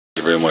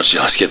you very much.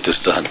 Yeah, let's get this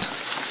done.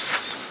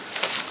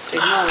 Big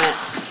moment.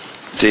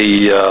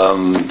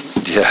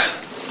 Yeah.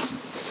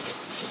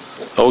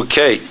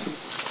 Okay.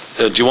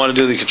 Do you want to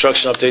do the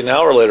construction update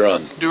now or later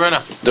on? Do it right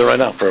now. Do it right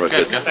now. Perfect.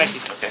 Okay, Good. okay.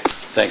 Thank you. Okay.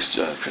 Thanks,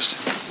 Kristen.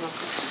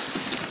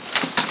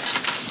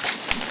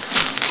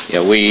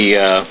 Yeah, we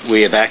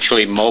have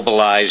actually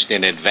mobilized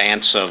in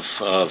advance of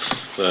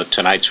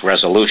tonight's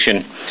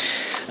resolution,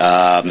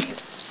 and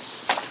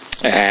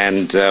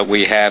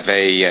we have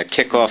a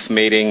kickoff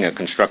meeting, a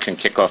construction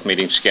kickoff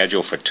meeting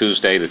scheduled for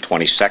Tuesday, the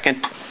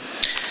 22nd,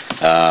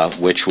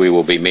 which we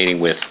will be meeting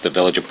with the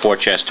Village of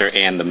Portchester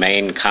and the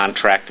main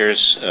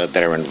contractors that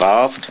are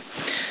involved.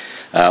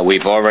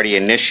 We've already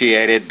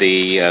initiated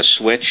the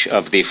switch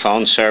of the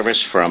phone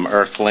service from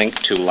Earthlink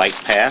to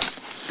LightPath.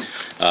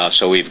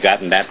 So we've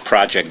gotten that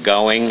project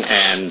going,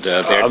 and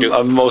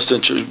I'm most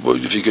interested.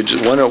 If you could,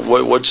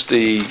 what's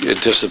the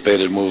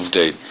anticipated move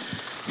date?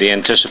 The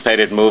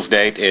anticipated move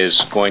date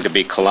is going to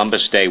be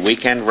Columbus Day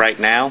weekend right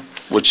now.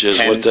 Which is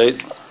what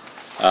date?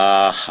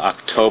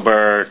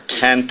 October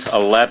 10th,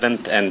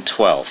 11th, and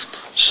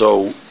 12th.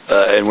 So,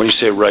 and when you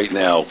say right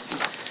now,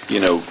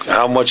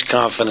 how much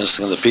confidence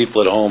can the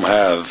people at home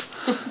have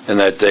in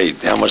that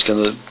date? How much can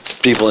the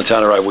people in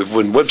town arrive? We've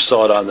been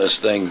whipsawed on this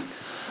thing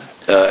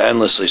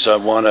endlessly. So I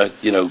want to,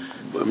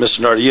 Mr.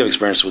 Nardi, you have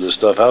experience with this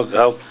stuff.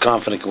 How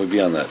confident can we be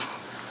on that?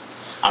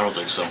 I don't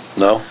think so.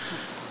 No?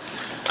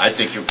 I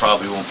think you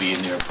probably won't be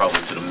in there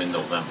probably to the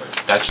mid-November.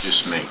 That's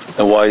just me.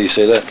 And why do you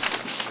say that?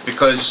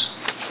 Because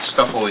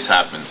stuff always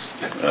happens.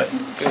 Right.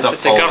 Because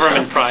it's a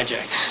government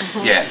project.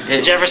 Yeah.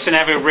 The Jefferson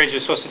Avenue Bridge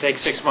was supposed to take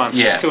 6 months.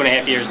 Yeah. It's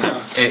 2.5 years now.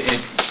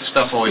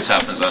 Stuff always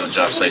happens on a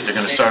job site. They're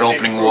going to start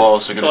opening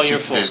walls. They're going to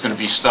see there's going to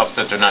be stuff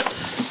that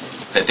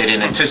that they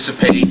didn't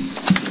anticipate.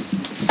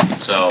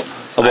 So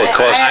How about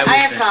cost? I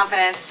have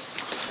confidence.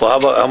 Well,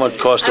 how much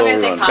cost I'm gonna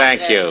overruns?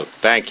 think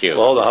Thank you.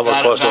 Well, hold on. How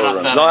about cost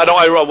overruns? No, I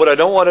don't. What I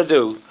don't want to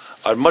do,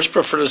 I'd much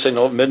prefer to say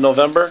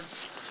mid-November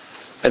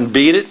and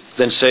beat it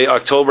than say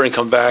October and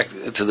come back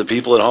to the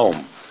people at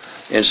home.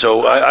 And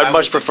so I'd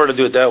much prefer to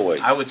do it that way.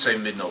 I would say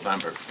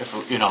mid-November,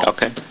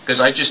 Okay.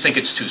 because I just think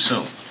it's too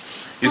soon.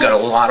 You got a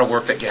lot of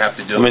work that you have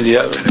to do I mean,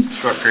 yeah. in a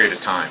short period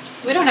of time.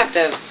 We don't have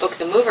to book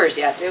the movers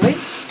yet, do we?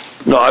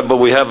 No, but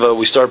we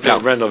start paying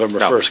No. rent November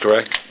No. 1st,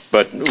 correct?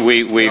 But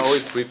we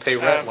pay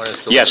rent when it's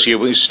delivered. yes,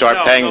 you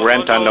start paying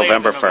rent on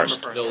November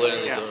 1st. No later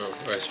than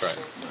that's right.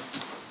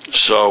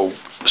 So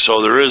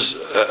there is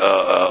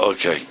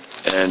okay,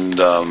 and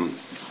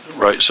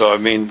right. So I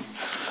mean,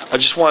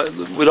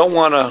 we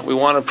want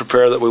to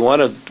prepare that. We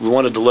want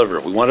to deliver.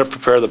 We want to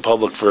prepare the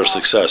public for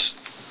success.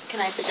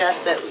 Can I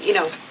suggest that,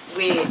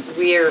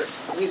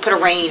 we put a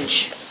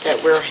range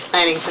that we're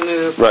planning to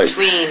move Right.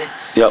 between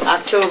Yep.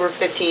 October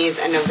 15th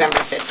and November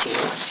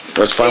 15th.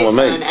 That's fine with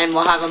me. And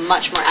we'll have a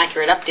much more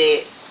accurate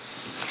update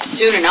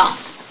soon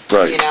enough.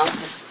 Right.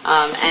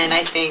 And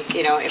I think,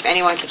 if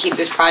anyone can keep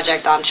this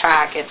project on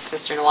track, it's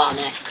Mr.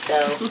 Nowotnik. So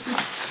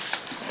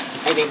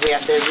I think we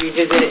have to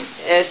revisit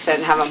this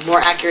and have a more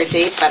accurate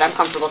date, but I'm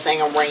comfortable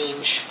saying a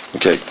range.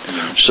 Okay,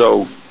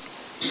 so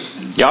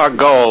Our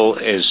goal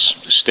is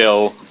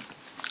still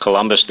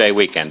Columbus Day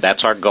weekend.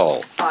 That's our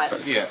goal.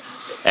 Yeah.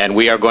 And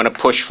we are going to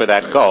push for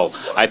that goal.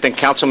 I think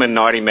Councilman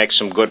Nardi makes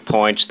some good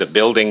points. The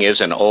building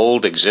is an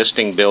old,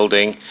 existing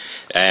building,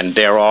 and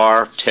there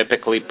are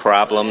typically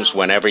problems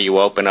whenever you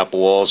open up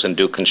walls and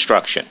do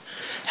construction.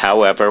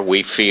 However,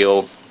 we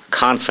feel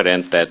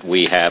confident that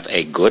we have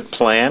a good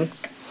plan,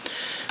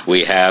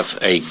 we have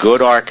a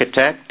good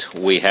architect,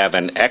 we have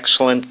an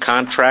excellent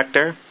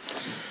contractor,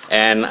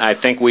 and I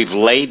think we've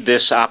laid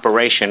this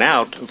operation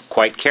out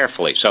quite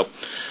carefully. So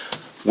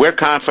we're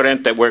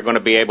confident that we're going to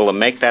be able to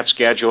make that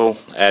schedule.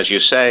 As you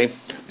say,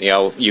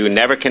 you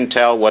never can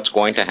tell what's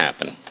going to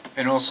happen.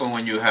 And also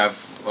when you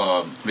have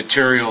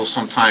materials,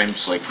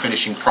 sometimes like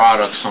finishing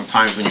products,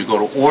 sometimes when you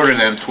go to order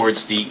them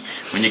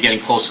when you're getting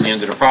close to the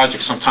end of the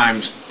project,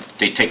 sometimes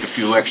they take a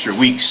few extra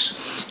weeks.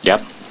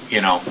 Yep.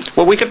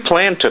 Well, we could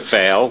plan to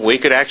fail. We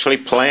could actually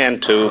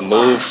plan to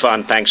move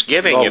on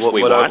Thanksgiving if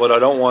we want. What I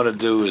don't want to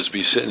do is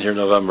be sitting here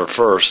November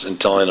 1st and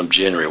telling them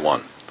January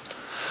 1.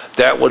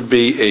 That would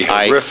be a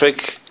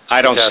horrific.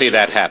 I don't see catastrophe.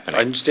 that happening.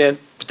 I understand,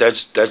 but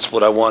that's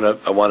what I want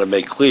to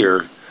make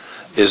clear,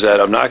 is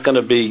that I'm not going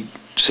to be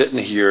sitting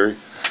here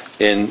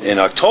in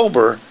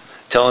October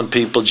telling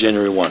people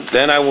January 1.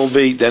 Then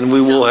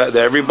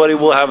everybody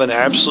will have an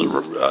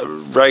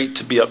absolute right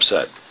to be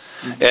upset.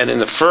 And in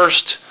the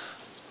first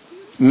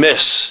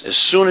miss, as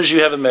soon as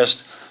you have a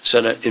miss,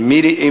 send an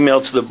immediate email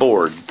to the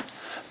board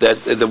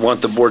that they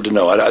want the board to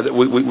know.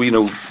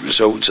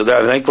 So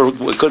that I think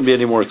we couldn't be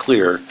any more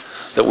clear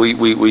that we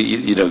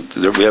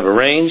have a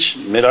range,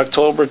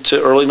 mid-October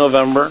to early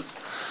November.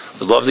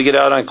 We'd love to get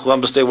out on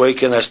Columbus Day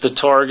weekend. That's the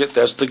target.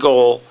 That's the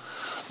goal.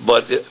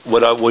 But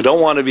what we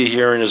don't want to be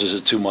hearing is a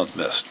 2-month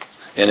miss.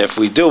 And if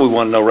we do, we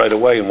want to know right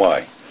away and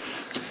why.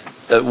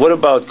 What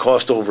about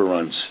cost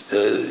overruns?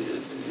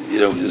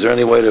 Is there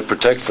any way to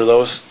protect for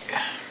those?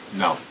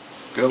 No.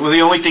 Well,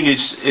 the only thing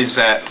is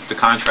that the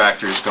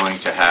contractor is going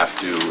to have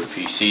to, if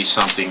he sees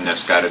something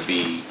that's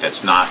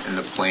that's not in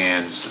the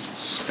plans,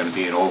 it's going to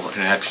be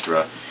an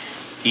extra,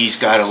 he's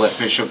got to let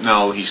Bishop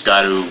know, he's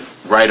got to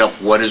write up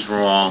what is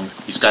wrong,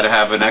 he's got to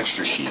have an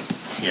extra sheet,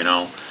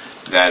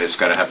 that it's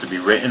got to have to be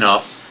written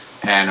up,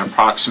 and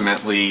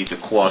approximately the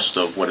cost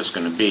of what it's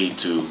going to be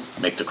to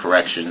make the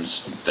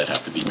corrections that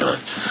have to be done.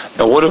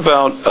 Now, what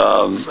about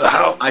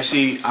how? I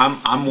see,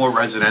 I'm more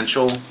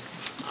residential.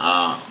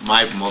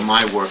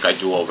 My work, I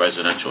do all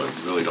residential. I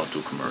really don't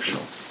do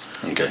commercial.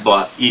 Okay.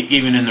 But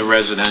even in the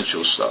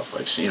residential stuff,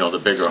 I've seen, the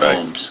bigger Right.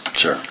 homes,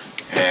 Sure.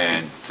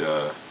 and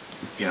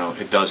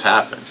it does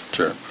happen.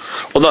 Sure.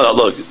 Well, no,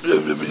 look,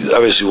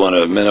 obviously we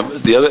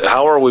want to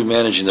how are we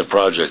managing the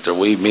project? Are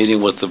we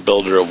meeting with the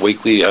builder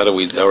weekly? How are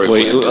we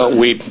planning to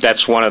do that?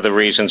 That's one of the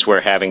reasons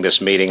we're having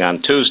this meeting on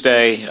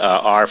Tuesday.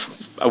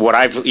 What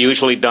I've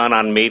usually done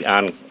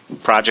on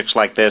projects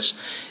like this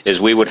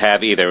is we would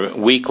have either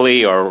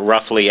weekly or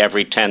roughly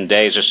every 10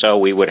 days or so,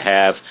 we would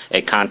have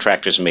a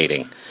contractors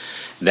meeting.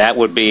 That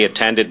would be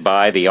attended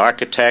by the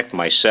architect,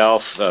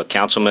 myself,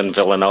 Councilman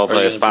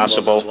Villanova, if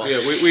possible,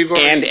 Yeah, we've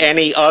already, and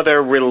any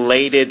other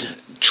related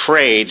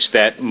trades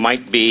that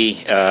might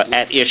be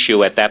at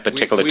issue at that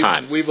particular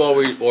time. We've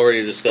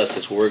already discussed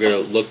this. We're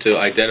going to look to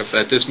identify,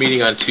 at this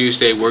meeting on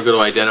Tuesday, we're going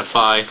to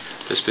identify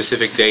the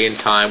specific day and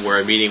time where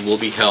a meeting will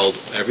be held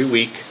every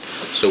week,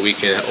 so we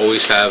can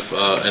always have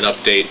an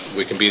update.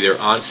 We can be there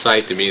on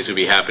site. The meetings will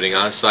be happening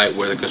on site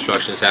where the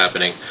construction is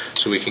happening,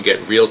 so we can get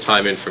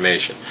real-time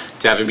information.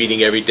 To have a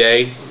meeting every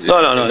day is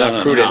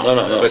not prudent,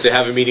 but to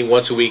have a meeting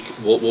once a week,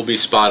 we'll be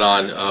spot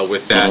on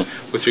with that.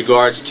 Mm-hmm. With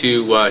regards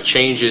to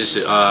changes,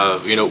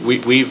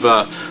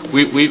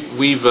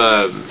 we've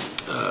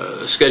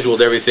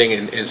scheduled everything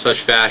in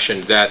such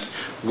fashion that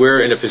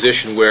we're in a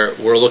position where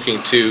we're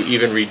looking to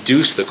even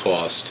reduce the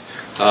cost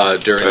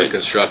during the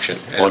construction.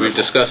 And Wonderful. we've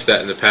discussed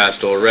that in the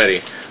past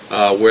already,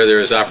 where there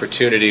is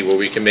opportunity where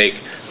we can make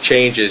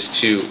changes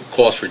to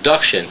cost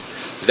reduction.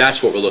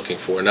 That's what we're looking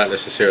for, not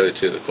necessarily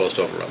to the cost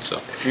overrun. So,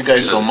 If you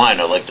guys don't mind,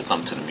 I'd like to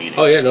come to the meeting.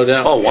 oh yeah, no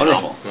doubt. Oh,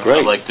 wonderful. Great.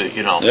 I'd like to,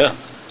 Yeah,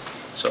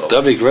 so.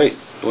 that'd be great.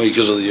 Well,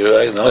 because of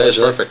your That's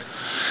perfect.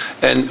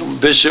 And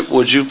Bishop,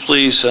 would you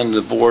please send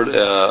the board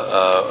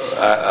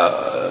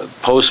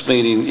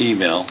post-meeting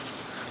email,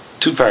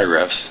 2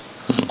 paragraphs,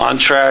 on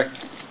track,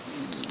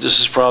 this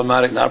is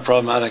problematic, not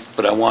problematic,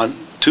 but I want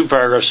 2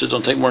 paragraphs that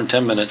don't take more than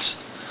 10 minutes.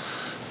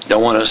 I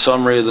want a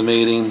summary of the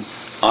meeting,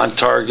 on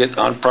target,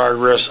 on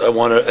progress. I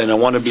want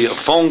to be a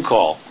phone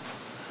call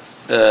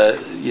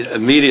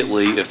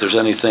immediately if there's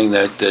anything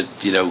that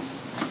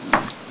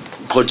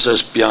puts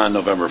us beyond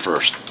November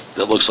 1st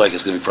that looks like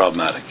it's going to be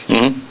problematic.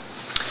 Mm-hmm.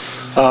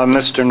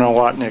 Mr.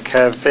 Nowotnik,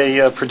 have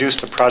they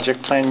produced a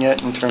project plan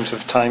yet in terms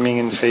of timing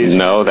and phasing?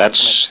 No,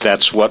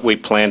 that's what we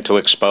plan to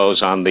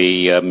expose on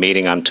the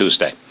meeting on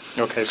Tuesday.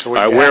 Okay, so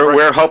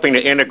We're hoping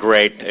to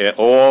integrate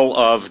all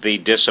of the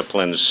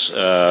disciplines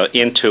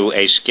into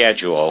a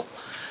schedule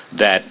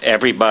that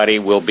everybody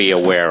will be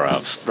aware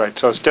of. Right,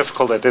 so it's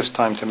difficult at this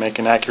time to make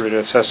an accurate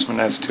assessment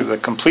as to the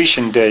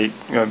completion date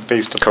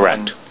based upon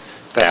Correct.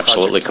 that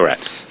Absolutely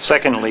project. correct.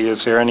 Secondly,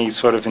 is there any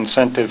sort of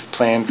incentive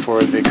plan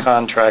for the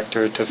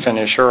contractor to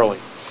finish early?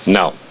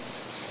 No.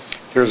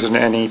 There isn't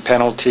any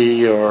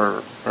penalty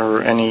or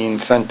any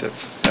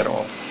incentive at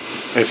all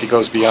if he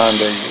goes beyond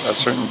a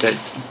certain date?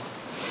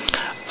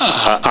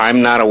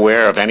 I'm not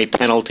aware of any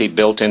penalty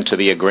built into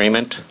the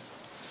agreement.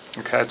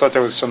 Okay, I thought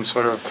there was some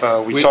sort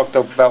of, we talked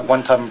about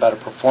one time about a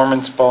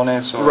performance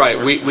bonus or... Right,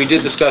 we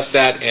did discuss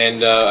that,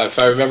 and if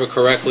I remember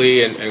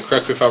correctly, and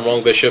correct me if I'm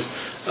wrong, Bishop,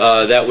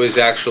 that was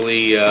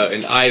actually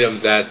an item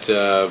that...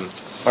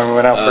 When we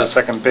went out for a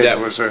second bid, that-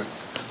 it was a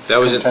that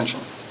was contention.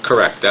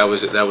 Correct. That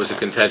was a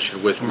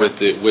contention with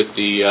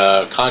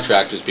the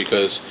contractors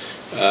because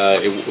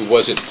it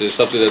wasn't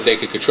something that they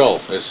could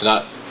control. It's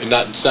not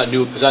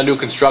new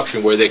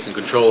construction where they can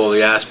control all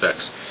the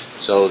aspects.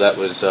 So that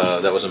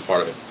wasn't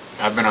part of it.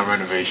 I've been on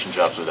renovation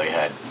jobs where they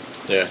had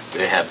Yeah.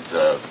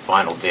 the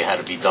final day had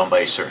to be done by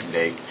a certain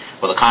date.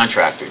 Well, the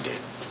contractor did,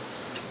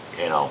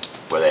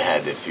 where they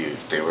had, if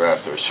they were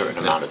after a certain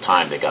amount of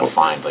time, they got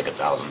fined like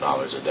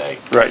 $1,000 a day.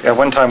 Right, at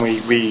one time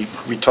we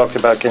talked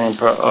about getting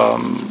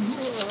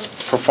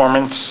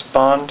performance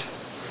bond,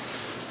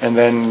 and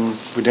then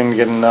we didn't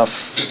get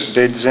enough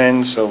bids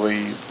in, so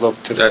we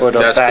looked to put a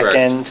That's correct.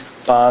 back-end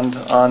bond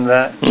on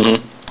that.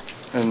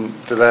 Mm-hmm.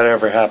 And did that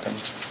ever happen?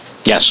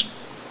 Yes.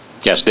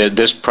 Yes,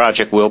 this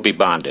project will be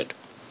bonded.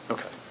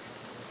 Okay.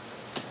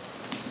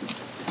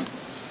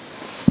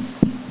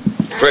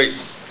 Great.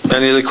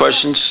 Any other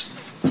questions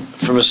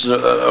for Mr.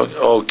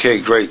 Okay,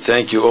 great.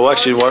 Thank you. Oh,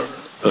 actually, what?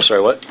 Oh, sorry.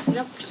 What?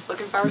 Nope, just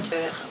looking forward to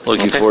it.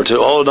 Looking Okay. forward to.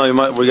 Oh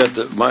no, we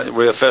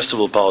got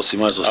festival policy.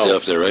 Might as well stay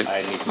up there, right?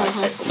 I need my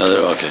paper. No,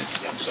 okay.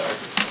 I'm sorry.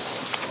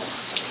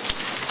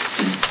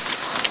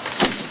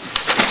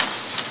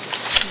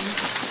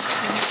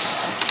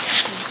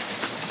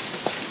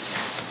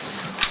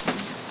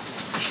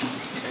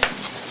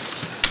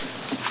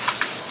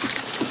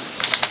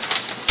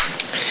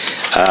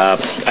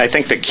 I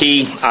think the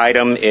key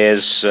item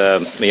is,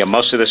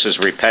 most of this is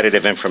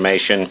repetitive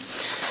information.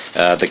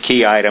 The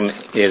key item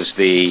is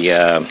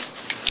the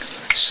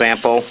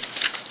sample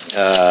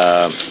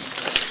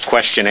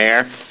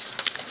questionnaire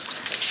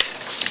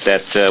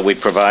that we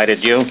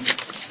provided you,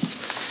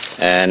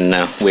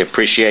 and we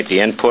appreciate the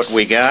input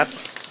we got.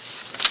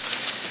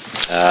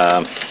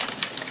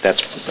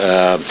 That's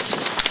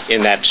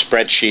in that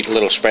spreadsheet,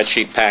 little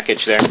spreadsheet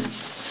package there.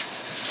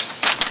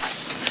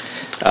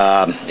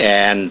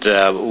 And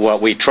what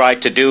we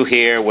tried to do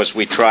here was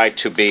we tried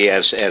to be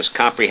as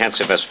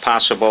comprehensive as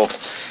possible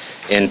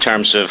in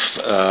terms of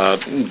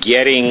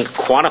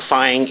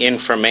quantifying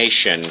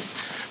information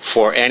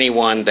for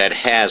anyone that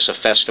has a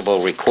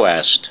festival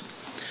request.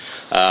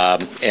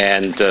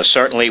 And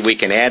certainly we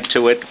can add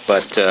to it,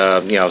 but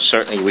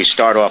certainly we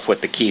start off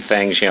with the key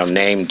things,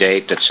 name,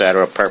 date,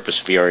 etc.,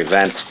 purpose of your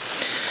event,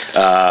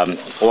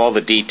 all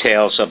the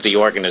details of the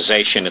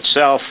organization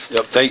itself.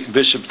 Yep.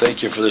 Bishop,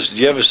 thank you for this. Do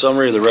you have a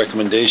summary of the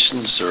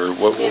recommendations, or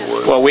what?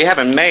 Well, we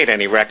haven't made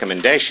any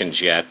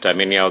recommendations yet. I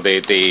mean,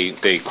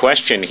 the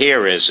question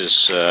here is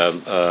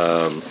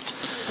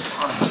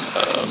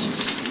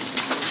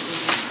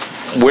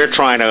we're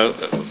trying to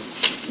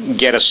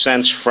get a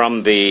sense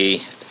from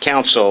the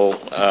council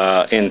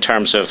in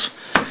terms of,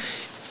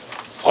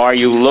 are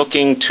you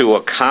looking to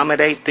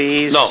accommodate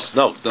these?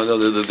 No. Let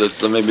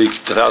me be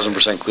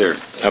 1,000% clear.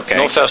 Okay.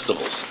 No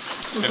festivals,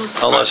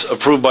 unless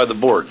approved by the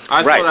board.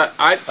 I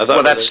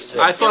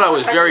thought I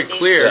was very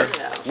clear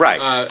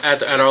Right.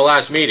 at our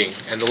last meeting.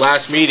 And the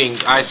last meeting,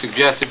 I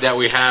suggested that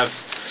we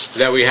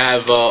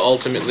have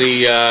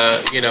ultimately,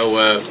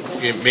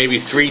 maybe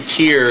 3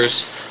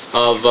 tiers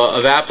of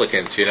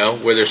applicants,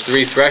 where there's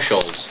 3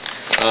 thresholds.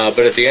 But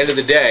at the end of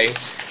the day,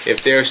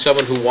 if there's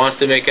someone who wants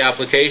to make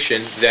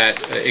application that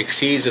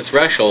exceeds the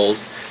threshold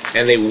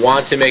and they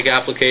want to make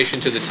application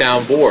to the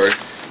town board,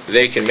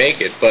 they can make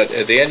it. But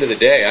at the end of the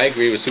day, I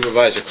agree with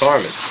Supervisor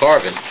Carvin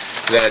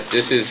that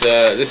this is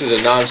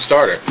a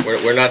non-starter.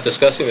 We're not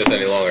discussing this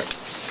any longer.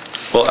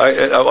 Well,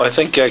 I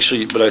think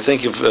actually, but I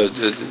think if,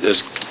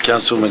 as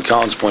Councilwoman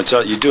Collins points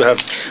out, you do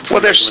have.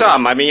 Well, there's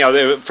some. I mean,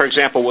 for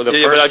example, with the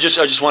first. But I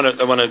just want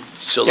to.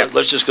 So Yeah.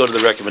 let's just go to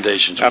the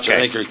recommendations, which Okay, I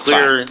think are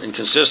clear fine. and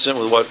consistent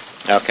with what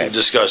Okay. we've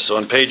discussed. So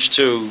on page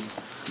 2,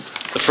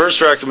 the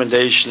first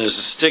recommendation is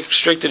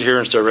strict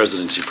adherence to our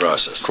residency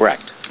process.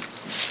 Correct.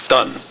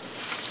 Done.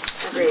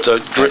 Agreed. So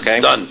Okay.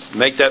 done.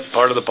 Make that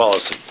part of the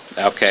policy.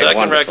 Okay. Second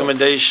wonderful.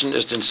 recommendation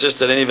is to insist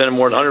that any event of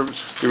more than 100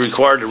 be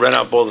required to rent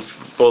out both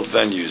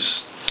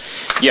venues.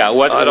 Yeah.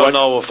 I don't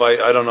know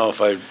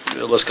if I.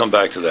 Let's come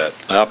back to that.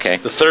 Okay.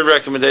 The third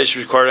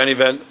recommendation required any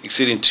event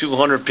exceeding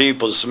 200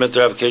 people to submit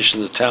their application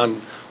to the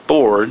town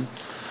board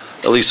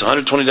at least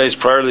 120 days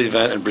prior to the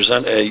event and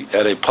present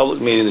at a public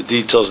meeting the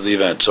details of the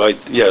event. So I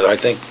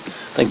think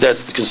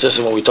that's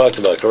consistent with what we talked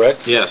about,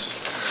 correct? Yes.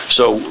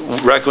 So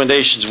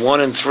recommendations 1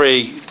 and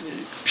 3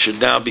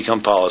 should now become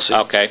policy.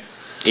 Okay.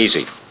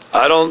 Easy.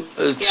 I don't.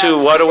 2.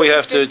 Why do we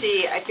have to?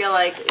 150, I feel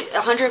like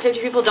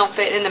 150 people don't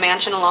fit in the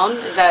mansion alone.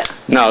 Is that?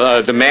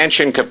 No, the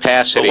mansion But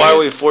capacity. why are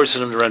we forcing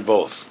them to rent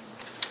both?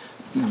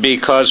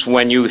 Because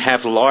when you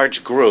have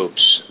large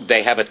groups,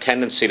 they have a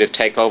tendency to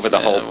take over the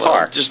whole Well,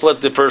 park. just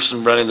let the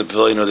person renting the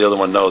pavilion or the other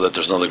one know that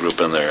there's another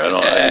group in there.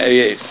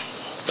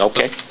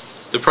 Okay.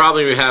 The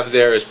problem you have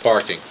there is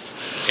parking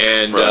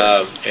and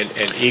Right.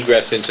 and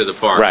egress into the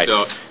park. Right.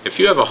 So if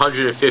you have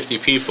 150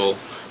 people,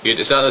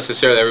 it's not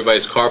necessarily that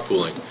everybody's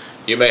carpooling.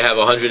 You may have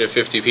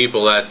 150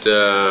 people at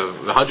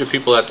 100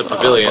 people at the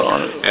pavilion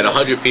and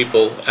 100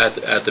 people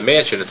at the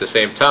mansion at the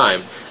same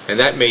time, and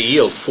that may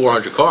yield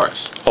 400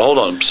 cars. Well, hold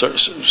on.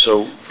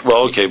 So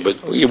well, okay, but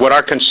What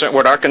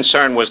our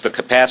concern was the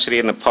capacity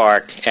in the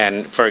park,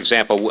 and for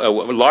example,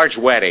 large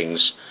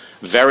weddings.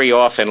 Very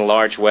often,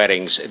 large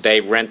weddings,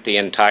 they rent the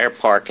entire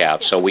park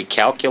out. So we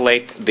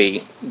calculate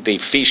the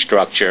fee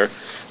structure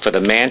for the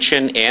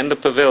mansion and the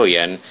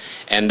pavilion,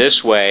 and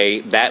this way,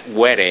 that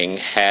wedding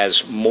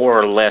has more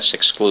or less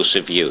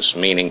exclusive use,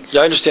 meaning... I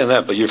understand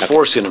that, but you're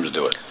forcing them to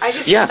do it. I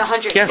just Yeah, think the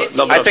 150.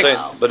 No, but I I'm think- saying,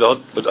 but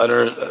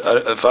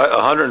if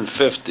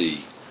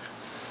 150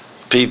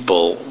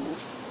 people,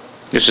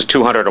 This is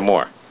 200 or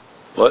more.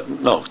 what?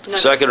 No,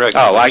 second Oh,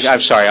 recommendation.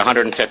 I'm sorry,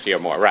 150 or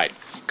more, right.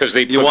 Because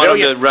the You want them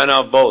to pavilion... rent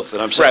out both,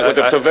 and I'm saying, Right,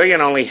 well, the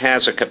pavilion only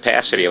has a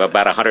capacity of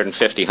about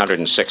 150,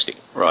 160.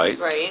 right.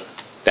 Right.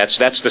 That's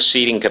the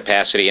seating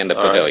capacity in the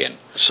All right. pavilion.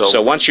 So-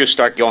 So once you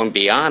start going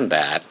beyond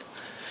that,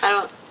 I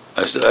don't.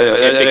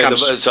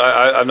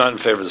 I'm not in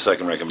favor of the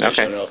second recommendation.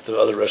 Okay. I don't know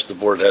if the rest of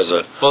the board has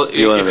a Well,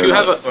 view on it if or you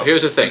have not.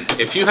 here's the thing: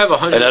 if you have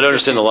 100, And I don't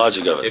understand the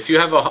logic of it. if you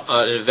have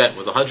an event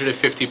with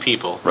 150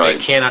 people, Right.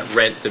 they cannot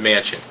rent the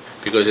mansion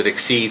because it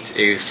exceeds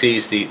the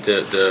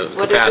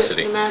What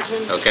capacity. is it,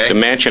 imagine? Okay. the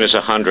mansion is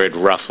 100,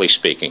 roughly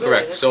speaking.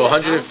 Correct. That's So it, huh?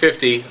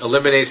 150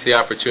 eliminates the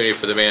opportunity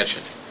for the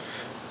mansion.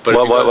 But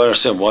Well, if you I go-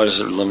 understand. Why does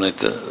it eliminate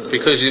the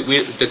because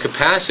the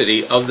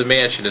capacity of the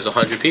mansion is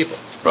 100 people.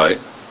 right?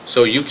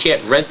 So you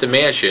can't rent the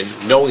mansion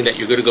knowing that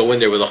you're going to go in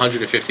there with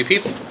 150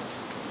 people.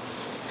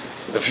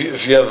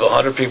 If you have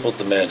 100 people at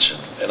the mansion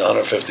and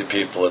 150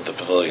 people at the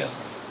pavilion,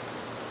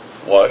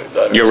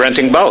 You're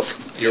renting both.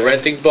 You're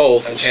renting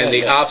both, understand and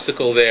the that.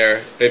 obstacle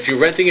there, if you're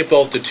renting it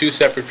both to two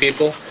separate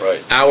people, Right.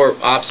 our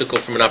obstacle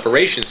from an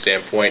operation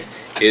standpoint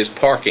is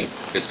parking.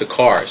 It's the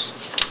cars.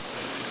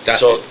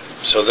 That's it.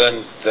 So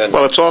then,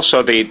 Well, it's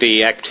also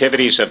the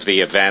activities of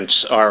the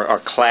events are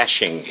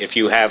clashing. If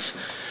you have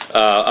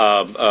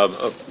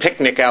a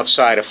picnic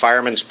outside, a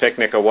fireman's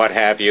picnic or what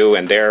have you,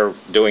 and they're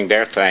doing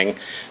their thing,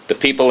 the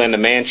people in the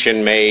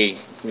mansion may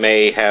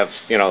have,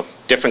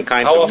 different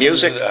kinds how of often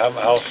music. how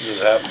often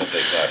does it happen that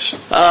they clash?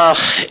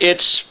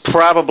 It's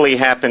probably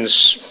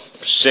happens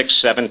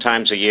 6-7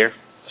 times a year.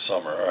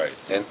 Summer, all right.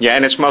 And Yeah,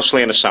 and it's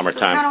mostly in the So we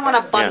summertime. kind of want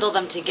to bundle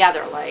them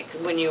together, like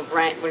when you're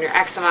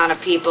X amount of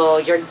people,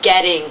 you're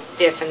getting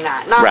this and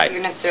that. Not Right. that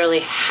you necessarily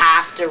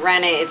have to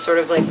rent it. It's sort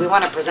of like we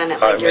want to present it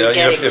like I mean, you're if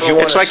getting. you both.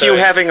 wanna It's like you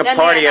say- having a Then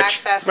they party have at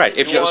access right. to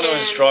If you you want to Kitchen.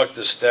 instruct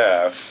the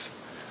staff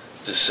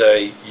to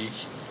say,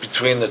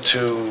 between the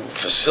two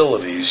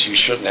facilities, you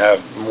shouldn't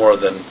have more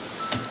than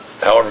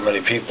however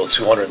many people,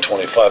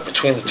 225,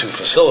 between the two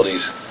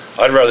facilities,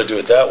 I'd rather do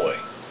it that way.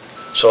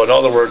 So in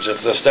other words,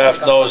 if the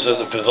staff knows that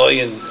the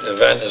pavilion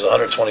event is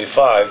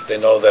 125, they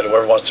know that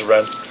whoever wants to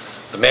rent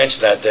the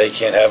mansion that day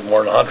can't have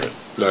more than 100.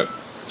 Right.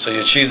 So you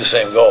achieve the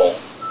same goal,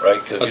 right?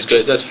 'Cause That's you-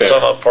 good. That's fair. It's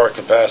talking about park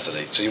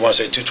capacity. So you want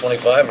to say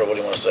 225, or what do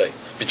you want to say?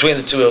 Between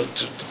the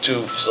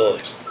two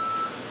facilities.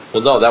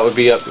 Well, no, that would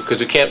be up because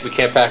we can't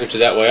package it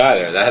that way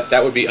either.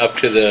 That would be up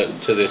to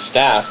the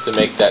staff to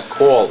make that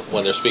call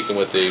when they're speaking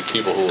with the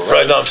people who are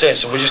Right, no, I'm saying,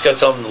 so we just got to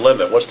tell them the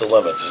limit. What's the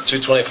limit? Is it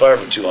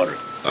 225 or 200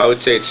 I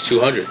would say it's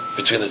 200,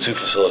 between the two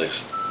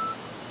facilities?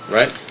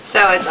 right?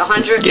 So it's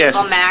 100 Yeah.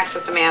 people max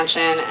at the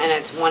mansion, and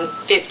it's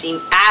 150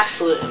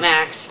 absolute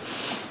max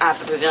at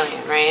the pavilion,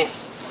 right?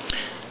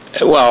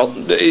 Well,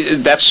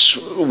 that's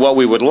what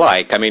we would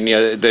like. I mean,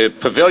 the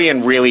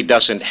pavilion really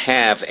doesn't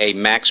have a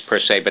max per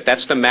se, but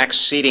that's the max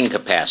seating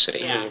capacity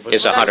Yeah.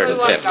 is Well, that's what we wanna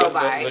 150. go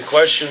by. The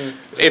question,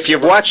 If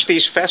you've watched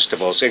these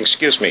festivals,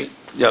 excuse me,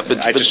 yeah,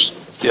 but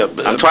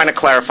I'm trying to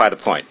clarify the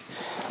point.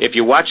 If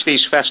you watch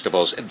these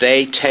festivals,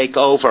 they take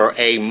over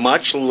a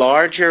much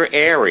larger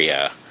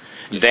area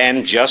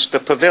than just the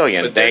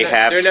pavilion. But They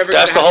have. they're never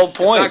That's gonna the whole It's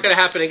point. not going to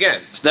happen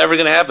again. It's never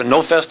going to happen.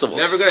 No festivals.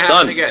 Never going to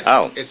happen Done. again.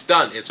 Oh. It's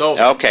done. It's over.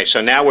 Okay,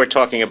 so now we're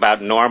talking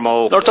about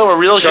normal. No, we're talking about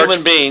real Church-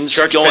 human beings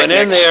church going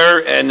in picnics. there,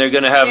 and they're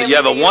going to have, you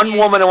have a one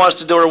woman who wants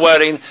to do her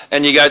wedding,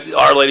 and you got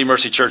Our Lady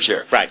Mercy Church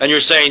here. Right. And you're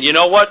saying, you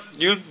know what,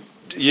 you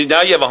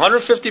now you have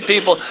 150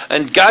 people,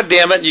 and God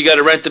damn it, you got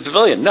to rent the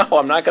pavilion. No,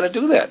 I'm not going to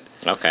do that.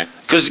 Okay.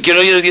 Because the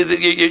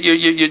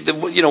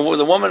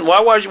woman. Why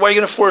are you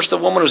going to force the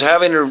woman who's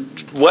having her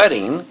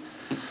wedding,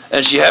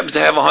 and she happens to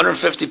have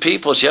 150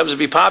 people, she happens to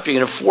be popular,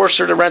 you're going to force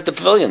her to rent the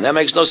pavilion? That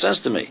makes no sense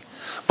to me.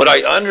 But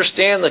I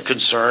understand the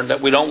concern that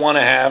we don't want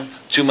to have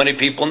too many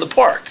people in the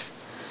park,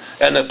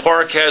 and the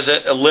park has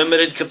a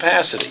limited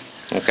capacity.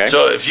 Okay.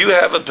 So if you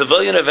have a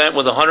pavilion event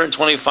with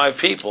 125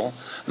 people,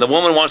 and the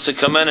woman wants to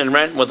come in and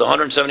rent with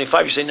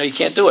 175, you say no, you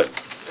can't do it.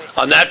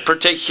 On that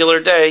particular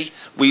day,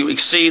 we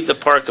exceed the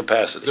park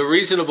capacity. The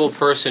reasonable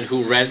person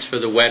who rents for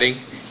the wedding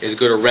is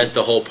going to rent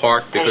the whole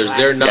park because Anyway.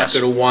 they're not Yes.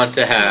 going to want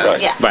to have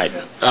Right. Yeah. Right.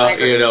 I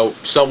agree.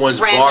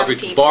 someone's Random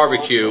people.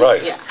 barbecue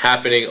Right. Yeah.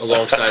 happening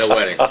alongside a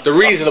wedding. The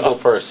reasonable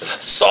person.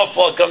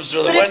 Softball comes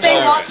through the But if window. they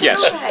want to, Yes.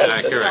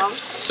 okay. Correct.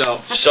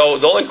 So So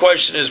the only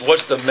question is,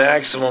 what's the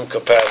maximum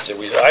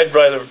capacity? I'd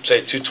rather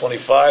say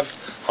 225,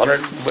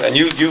 100, and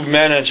you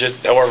manage it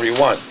however you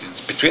want.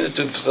 It's between the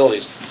two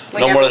facilities,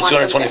 We no never more than want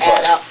them to add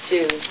 225. up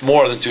to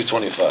More than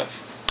 225.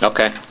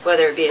 Okay.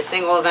 whether it be a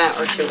single event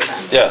or two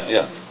events.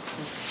 Yeah.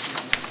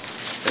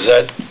 Is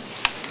that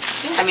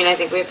I mean, I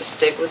think we have to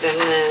stick within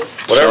the.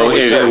 whatever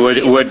So we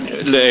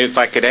say? if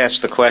I could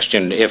ask the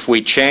question, if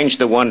we change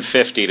the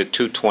 150 to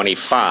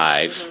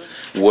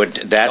 225, would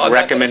that No, I'm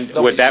not gonna-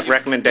 no, would that you-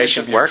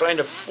 recommendation Bishop, work? You're trying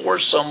to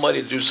force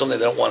somebody to do something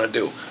they don't want to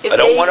do. If I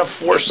don't they- want to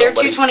force if they're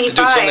somebody to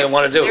do something they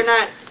want to do. They're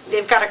not.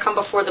 They've got to come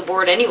before the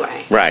board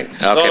anyway. Right.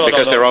 Okay, No,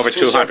 because they're over it's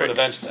two separate 200.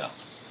 events now.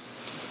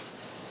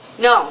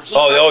 No. He's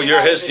Oh, talking you're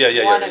about his, it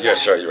as one yeah, event.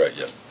 sorry, you're right,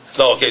 yeah.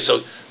 No, okay,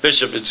 so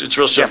Bishop, it's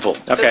real simple.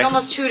 So Okay. it's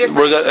almost two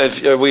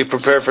different. Are we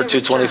prepared for Two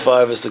different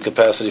 225 as the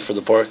capacity for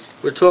the park?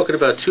 we're talking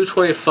about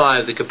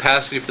 225, the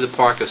capacity for the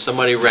park if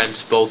somebody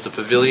rents both the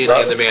pavilion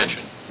Right. and the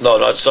mansion. No,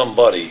 not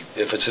somebody.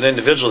 If it's an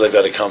individual, they've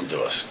got to come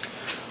to us.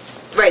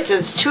 Right. So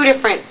it's two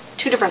different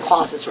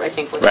clauses. I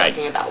think we're Right.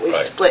 talking about. We've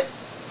Right.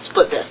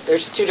 split this.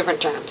 There's two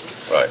different terms.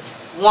 Right.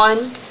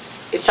 One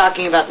is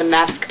talking about the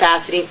max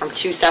capacity from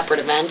two separate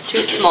events,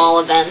 two small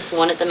events,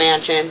 one at the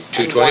mansion. and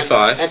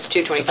 225. one- That's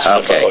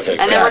 225. Okay.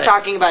 And then we're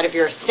talking about if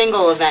you're a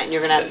single event, and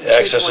you're going to have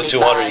Excess of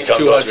 200, you 225,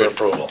 come to us for 200.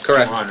 approval.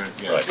 Correct. 200,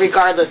 yeah. Right.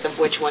 regardless of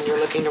which one you're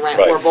looking to rent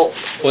Right. or both.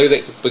 Well,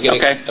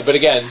 Okay. but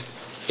again,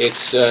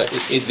 it's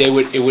they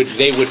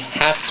would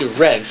have to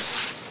rent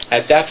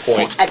at that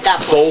point At that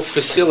point. both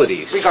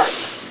facilities.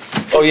 Regardless.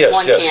 Oh, yes,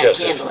 One yes, can't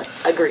yes. handle it.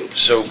 Agreed.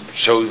 So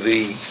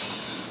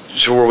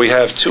where we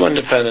have two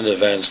independent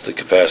events, the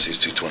capacity is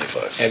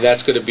 225. And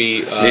that's going to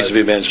be Needs to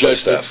be managed by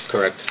judged- staff.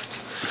 Correct.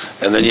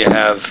 And then you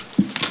have,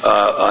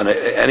 on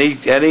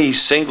any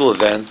single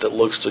event that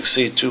looks to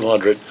exceed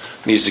 200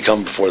 needs to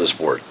come before this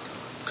board.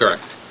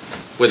 Correct.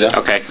 With it.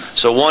 Okay,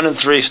 So 1 and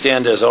 3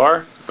 stand as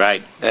are,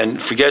 right.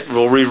 and forget,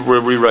 we'll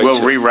rewrite. We'll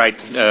two. rewrite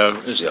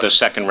the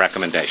second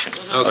recommendation.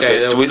 Okay,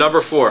 do then we-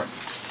 number 4.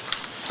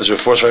 Is there a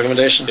fourth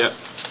recommendation? Yep.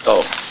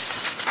 Oh.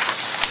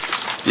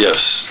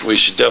 Yes, we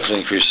should definitely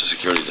increase the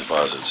security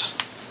deposits.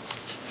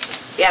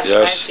 Yeah, I'm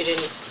Yes. surprised you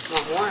didn't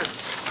want more.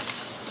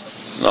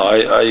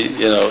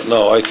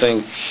 No, I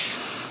think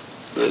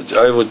that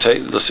I would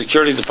take the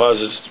security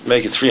deposits,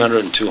 make it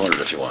 300 and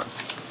 200 if you want.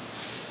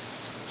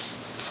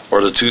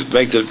 Or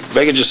make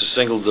it just a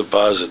single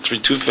deposit,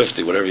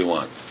 250, whatever you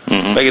want.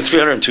 Mhm. Make it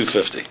 300 and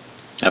 250,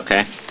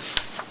 Okay.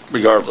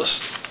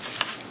 regardless.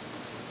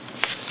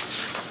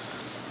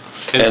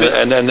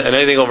 And then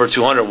anything over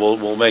 200, we'll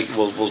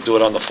do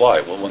it on the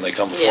fly when they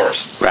come before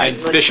us. Right.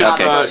 And Bishop,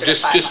 Okay.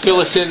 just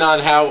fill us in on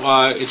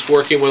how it's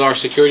working with our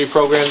security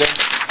program there.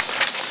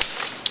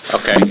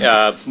 Okay,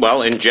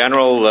 well, in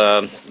general,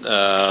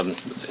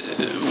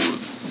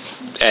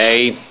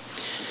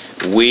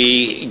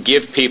 we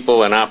give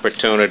people an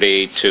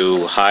opportunity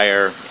to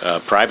hire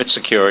private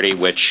security,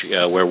 which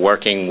we're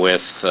working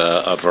with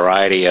a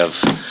variety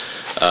of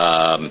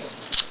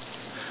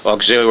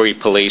auxiliary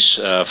police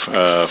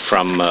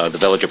from the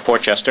village of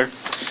Portchester,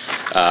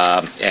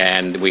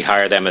 and we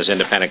hire them as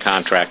independent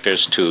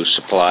contractors to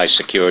supply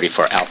security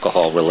for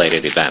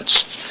alcohol-related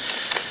events.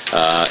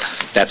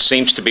 That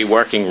seems to be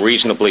working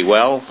reasonably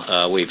well.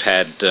 We've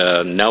had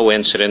no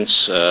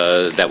incidents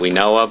that we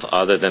know of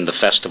other than the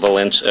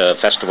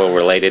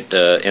festival-related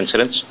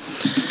incidents.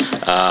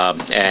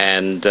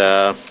 And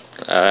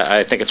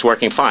I think it's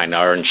working fine.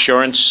 Our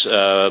insurance,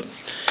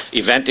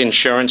 event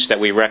insurance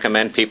that we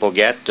recommend people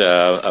get,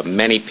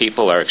 many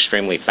people are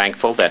extremely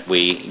thankful that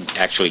we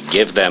actually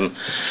give them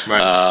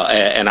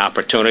an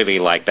opportunity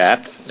like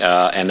that.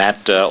 And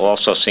that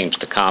also seems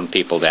to calm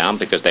people down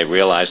because they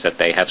realize that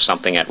they have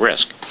something at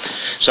risk.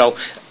 So,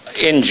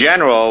 in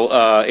general,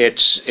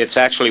 it's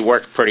actually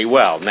worked pretty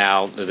well.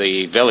 Now,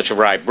 the Village of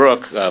Rye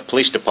Brook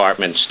Police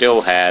Department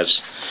still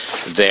has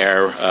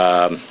their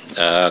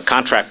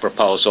contract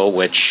proposal,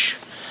 which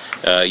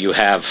you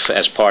have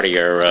as part of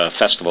your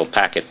festival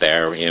packet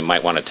there. You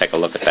might want to take a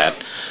look at that.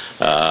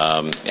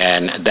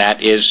 And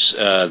that is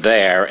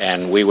there,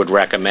 and we would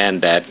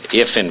recommend that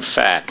if, in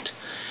fact,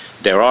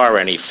 there are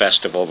any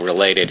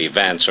festival-related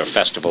events or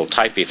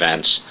festival-type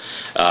events,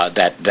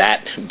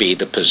 that be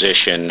the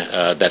position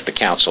that the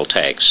council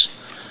takes.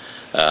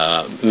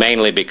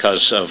 Mainly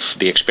because of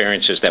the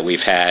experiences that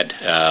we've had,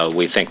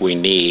 we think we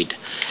need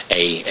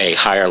a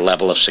higher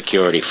level of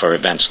security for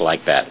events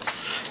like that.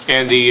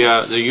 And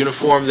the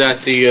uniform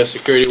that the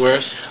security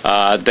wears?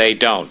 They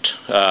don't.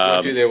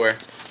 What do they wear?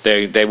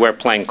 They wear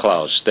plain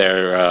clothes.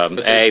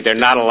 They're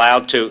not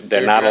allowed to.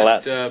 They're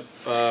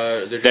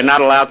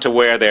not allowed to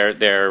wear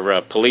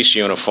their police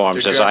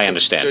uniforms, as I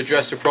understand. They're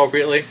dressed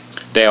appropriately?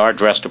 They are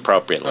dressed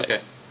appropriately. Okay.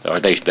 Or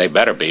they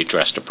better be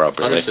dressed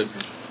appropriately. Understood.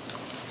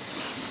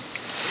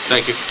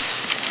 Thank you.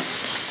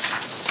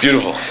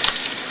 Beautiful.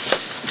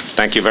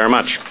 Thank you very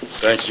much.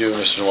 Thank you,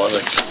 Mr.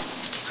 Nowotnik.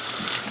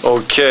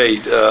 Okay,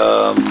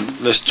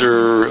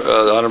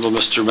 Honorable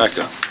Mr.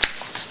 Mecca.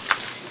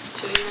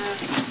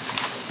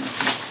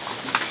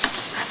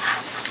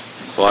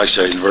 Well,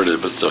 actually, I inverted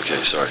it, but it's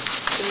okay, sorry.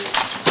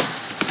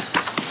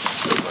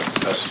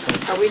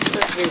 Are we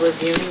supposed to be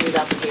reviewing these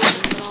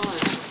applications at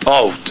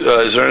all?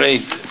 Is there any,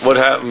 what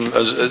happened,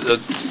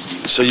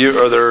 so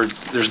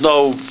there's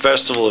no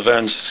festival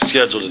events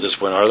scheduled at this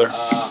point, are there?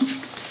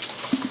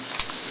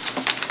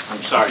 I'm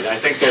sorry. I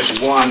think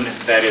there's one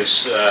that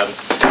is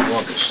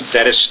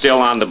still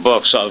on the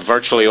books.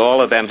 Virtually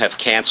all of them have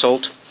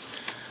canceled.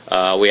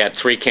 We had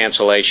 3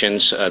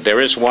 cancellations.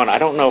 There is one. I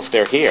don't know if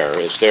they're here.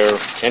 Is there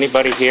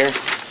anybody here?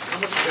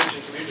 I'm with the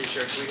Christian Community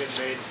Church. We had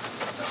made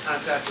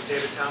contact with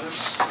David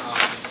Thomas.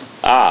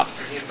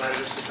 He invited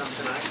us to come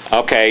tonight.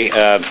 Okay.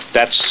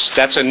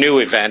 That's a new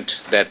event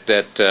that.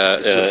 It's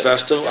a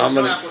festival? There's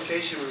no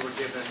application we were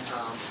given.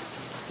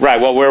 Right,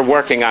 well, we're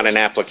working on an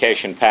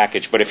application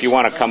package, but if you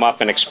want to come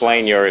up and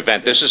explain your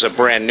event, this is a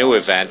brand-new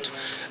event.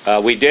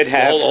 We did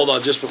have... Hold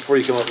on, just before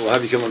you come up, we'll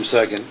have you come up in a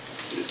second.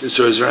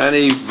 So is there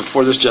any,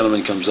 before this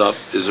gentleman comes up,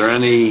 is there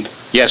any...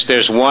 Yes,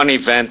 there's one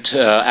event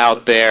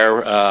out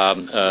there.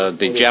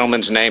 The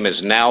gentleman's name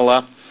is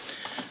Nowla.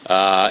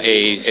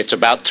 It's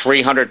about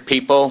 300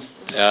 people.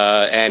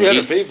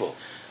 300 people?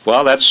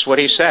 Well, that's what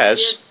he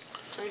says.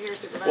 Right here,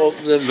 Supervisor. Well,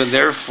 then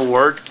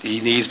therefore,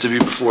 he needs to be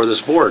before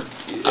this board.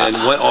 And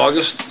when,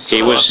 August?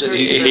 It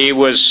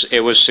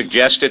was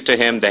suggested to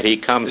him that he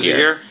come Is he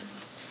here?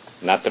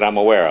 Not that I'm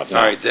aware of. No.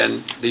 All right,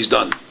 then he's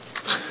done.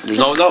 There's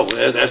no,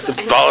 that's the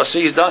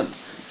policy, he's done.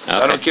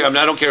 I don't care,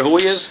 I don't care who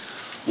he is,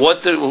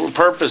 what the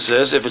purpose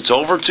is. If it's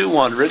over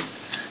 200,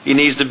 he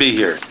needs to be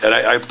here. And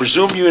I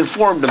presume you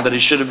informed him that he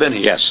should have been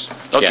here. Yes.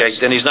 Okay, Yes.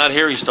 then he's not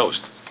here, he's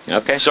toast.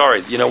 Okay.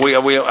 Sorry,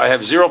 I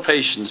have zero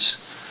patience.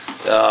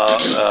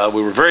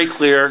 We were very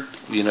clear.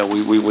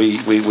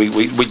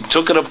 We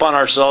took it upon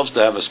ourselves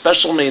to have a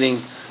special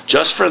meeting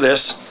just for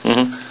this.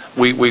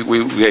 We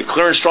had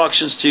clear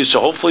instructions to you, so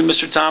hopefully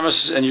Mr.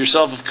 Thomas and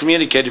yourself have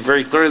communicated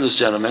very clearly to this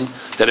gentleman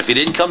that if he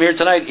didn't come here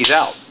tonight, he's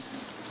out.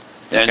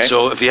 And Okay.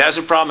 so if he has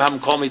a problem, have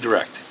him call me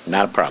direct.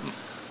 Not a problem.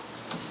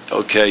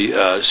 Okay,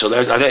 so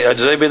does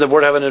anybody on the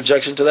board have an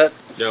objection to that?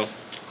 No.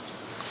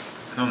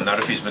 No, not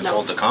if he's been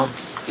told to come.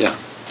 Yeah.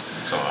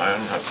 So I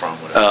don't have a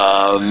problem with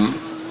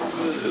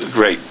it.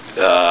 Great.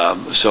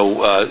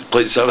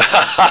 Please. With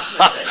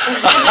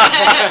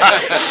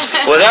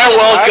that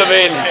welcome,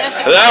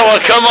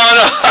 come on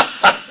up.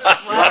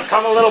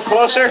 Come a little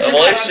closer.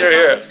 Well, at least you're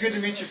here. It's good to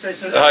meet you face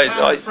to face. Hi.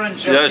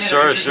 Yeah,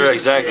 sure,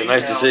 exactly.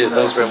 Nice to see you.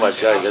 Thanks very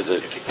much. Yeah, good to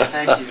see you.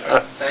 Thank you.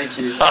 Thank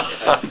you.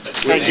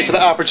 Thank you for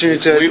the opportunity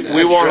to.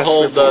 We won't address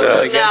hold the board.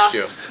 that against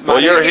you. Well,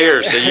 you're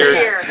here, so you're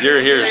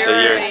here, so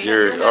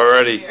you're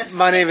already.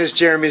 My name is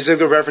Jeremy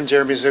Ziegler, Reverend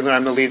Jeremy Ziegler.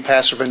 I'm the lead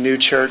pastor of a new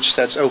church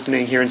that's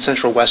opening here in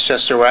central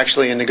Westchester. We're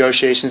actually in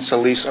negotiations to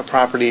lease a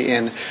property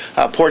in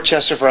Port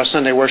Chester for our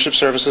Sunday worship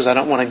services. I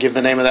don't want to give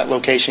the name of that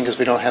location because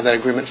we don't have that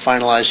agreement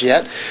finalized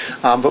yet.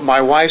 But my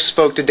wife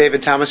spoke to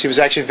David Thomas. He was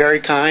actually very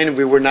kind.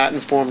 We were not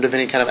informed of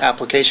any kind of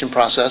application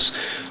process,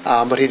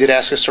 but he did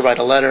ask us to write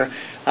a letter.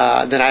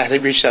 Then I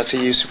had reached out to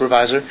you,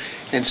 Supervisor.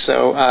 And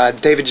so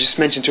David just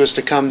mentioned to us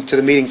to come to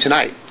the meeting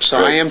tonight. So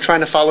Great. I am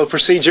trying to follow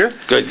procedure.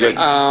 Good.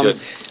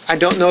 I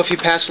don't know if he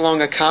passed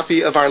along a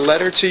copy of our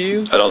letter to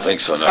you. I don't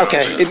think so, no.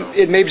 Okay,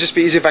 it may just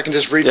be easy if I can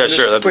just read Yeah, through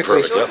sure, this that'd be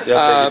quickly. perfect.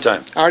 Yeah, take your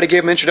time. I already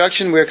gave him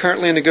introduction. We are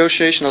currently in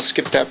negotiation. I'll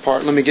skip that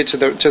part. Let me get to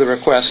the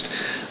request.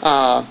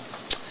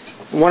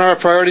 One of our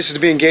priorities is to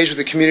be engaged with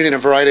the community in a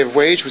variety of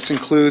ways, which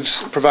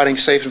includes providing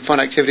safe and fun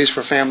activities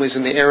for families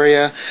in the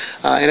area.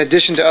 In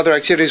addition to other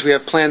activities we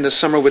have planned this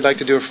summer, we'd like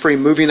to do a free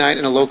movie night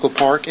in a local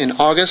park in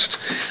August.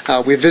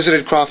 We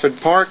visited Crawford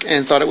Park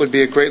and thought it would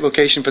be a great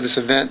location for this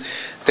event.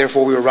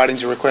 Therefore, we were writing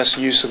to request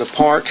use of the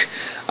park.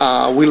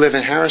 We live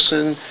in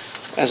Harrison.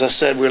 As I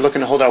said, we're looking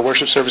to hold our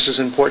worship services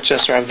in Port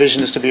Chester. Our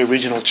vision is to be a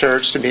regional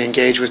church, to be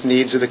engaged with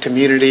needs of the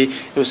community.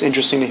 It was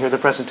interesting to hear the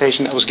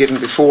presentation that was given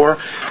before.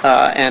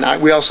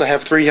 We also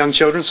have 3 young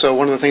children, so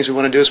one of the things we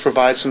want to do is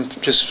provide some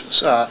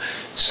just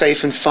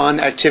safe and fun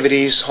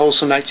activities,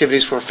 wholesome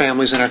activities for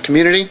families in our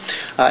community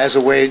as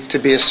a way to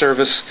be a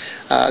service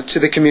to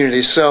the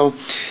community. So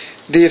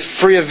the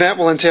free event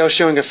will entail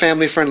showing a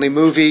family-friendly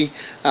movie,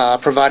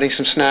 providing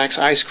some snacks,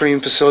 ice cream,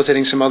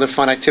 facilitating some other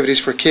fun activities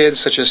for kids,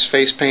 such as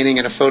face painting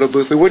and a photo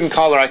booth. We wouldn't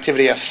call our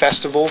activity a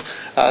festival,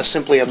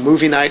 simply a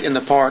movie night in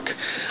the park.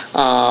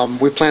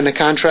 We plan to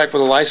contract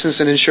with a licensed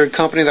and insured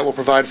company that will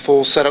provide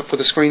full setup for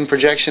the screen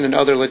projection and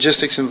other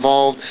logistics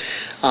involved.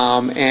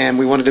 And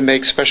we wanted to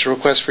make special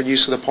requests for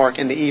use of the park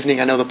in the evening.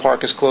 I know the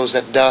park is closed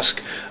at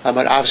dusk,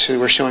 but obviously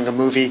we're showing a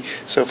movie,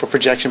 so for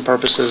projection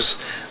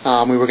purposes,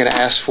 we were going to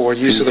ask for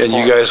use of the park.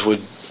 And you guys would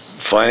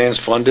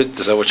fund it?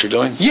 Is that what you're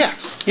doing? Yeah,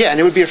 and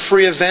it would be a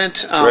free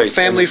event, Great.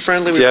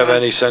 family-friendly. Do you have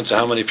any sense of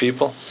how many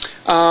people?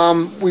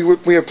 We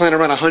were planning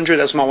around 100.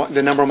 That's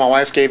the number my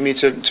wife gave me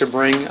to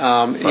bring.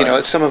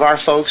 It's some of our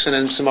folks, and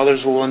then some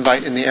others we'll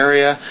invite in the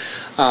area.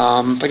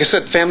 Like I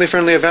said,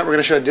 family-friendly event. We're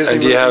going to show a Disney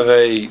And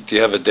movie. do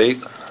you have a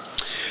date?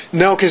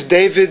 No, because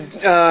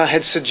David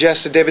Thomas had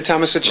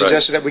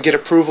suggested that we get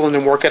approval and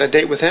then work out a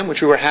date with him,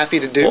 which we were happy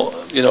to do.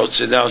 Well,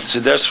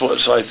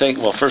 so I think,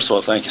 well, first of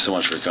all, thank you so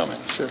much for coming.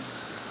 Sure.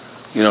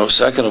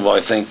 Second of all, I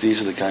think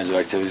these are the kinds of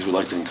activities we'd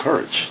like to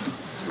encourage.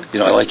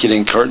 I like you to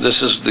encourage,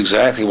 this is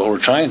exactly what we're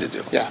trying to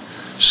do. Yeah.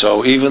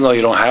 So even though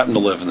you don't happen to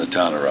live in the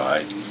town of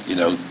Rye,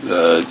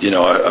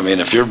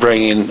 if you're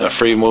bringing a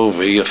free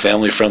movie, a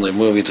family-friendly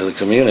movie to the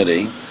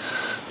community,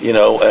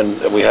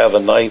 and we have a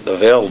night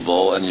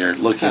available, and you're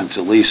looking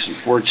to lease in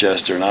Port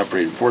Chester and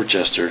operate in Port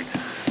Chester,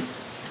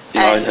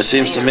 it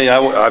seems to me, I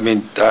would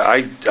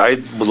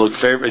look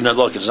favorable.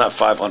 Look, it's not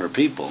 500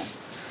 people.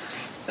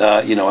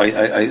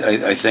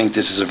 I think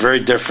this is a very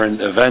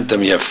different event than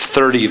we have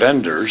 30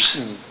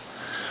 vendors,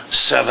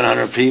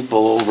 700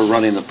 people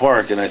overrunning the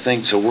park, and I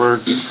think, so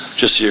we're,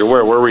 just so you're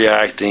aware, we're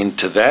reacting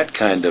to that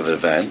kind of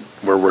event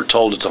where we're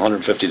told it's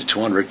 150 to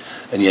 200,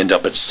 and you end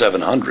up at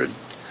 700.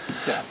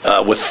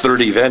 With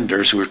 30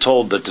 vendors who are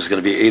told that there's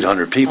going to be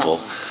 800 people.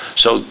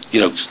 So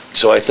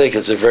I think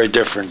it's a very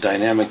different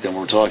dynamic than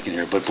we're talking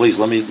here. But please,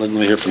 let me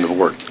hear from the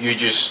board.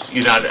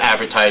 You're not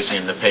advertising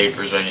in the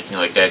papers or anything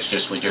like that, it's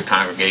just with your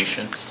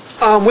congregation?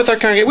 With our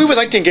congregation, we would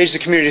like to engage the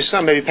community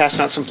some, maybe passing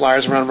out some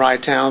flyers around Rye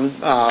Town.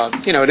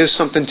 It is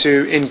something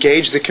to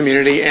engage the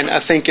community, and I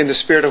think in the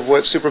spirit of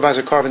what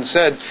Supervisor Carvin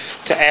said,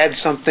 to add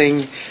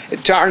something,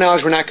 to our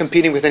knowledge, we're not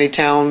competing with any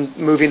town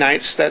movie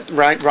nights that,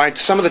 right,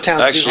 some of the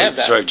towns do have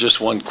that. Sorry,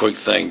 just one quick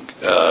thing.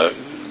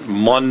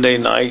 Monday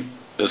night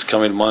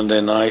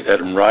at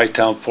Rye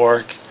Town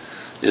Park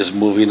is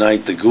movie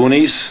night. The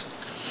Goonies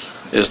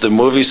is the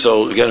movie,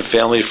 so again,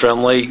 family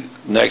friendly.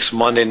 Next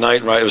Monday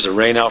night, right, it was a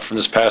rain out from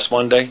this past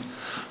Monday.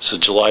 So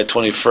July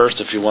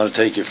 21st, if you want to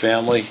take your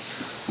family,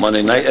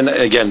 Monday night. And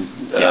again,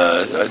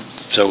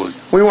 so...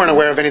 We weren't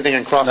aware of anything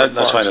in Crawford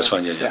That's Park,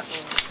 fine, yeah.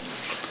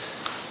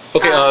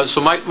 Okay,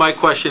 so my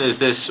question is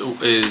this,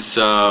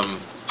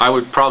 I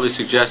would probably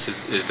suggest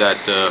is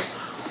that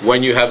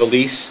when you have a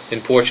lease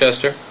in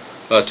Portchester,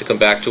 to come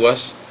back to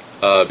us,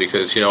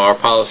 because, our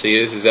policy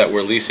is that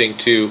we're leasing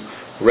to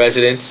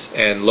residents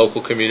and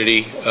local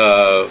community,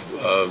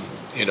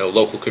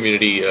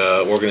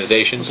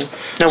 organizations.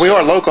 Now, we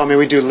are local. I mean,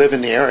 we do live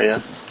in the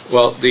area.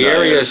 Well, the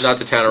area yes. is not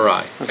the town of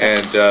Rye,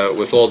 Okay. and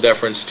with all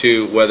deference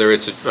to whether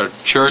it's a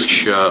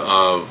church,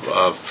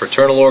 a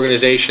fraternal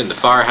organization, the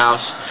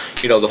firehouse,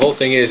 the whole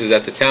thing is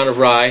that the town of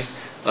Rye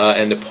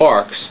and the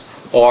parks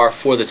are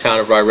for the town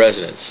of Rye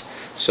residents.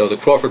 So the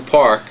Crawford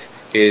Park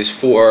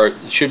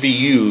should be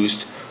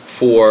used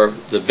for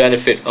the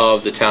benefit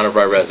of the town of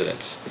Rye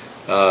residents.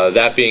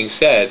 That being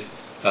said,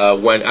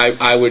 when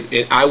I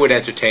would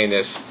entertain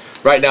this.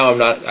 Right now,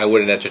 I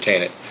wouldn't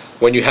entertain it.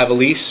 When you have a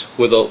lease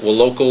with a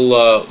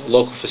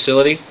local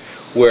facility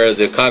where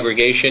the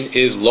congregation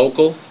is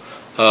local,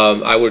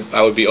 I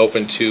would be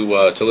open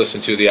to listen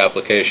to the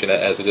application.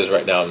 As it is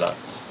right now, I'm not.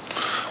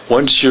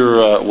 When do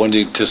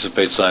you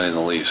anticipate signing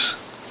the lease?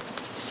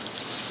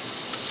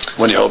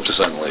 When do you hope to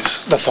sign the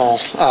lease? The fall,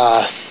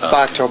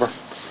 by October.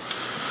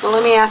 Well,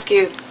 let me ask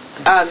you,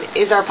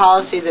 is our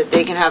policy that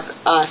they can have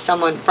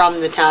someone from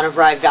the town of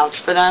Rye vouch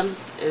for them?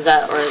 Is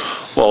that, or?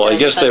 Well, I did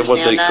guess what they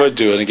misunderstand that? could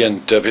do, and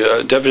again,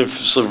 Deputy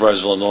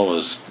Supervisor Villanova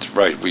is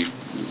right, we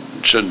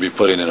shouldn't be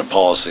putting in a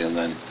policy and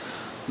then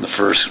the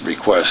first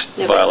request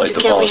Yeah, but violate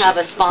the can't we policy. have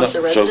a sponsor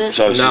No, resident?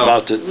 So I was No.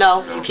 about to,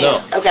 No, you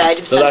can't. Okay, I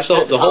just So that's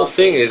understood the whole policy.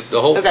 thing is the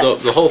whole Okay.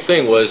 the whole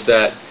thing was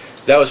that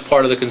was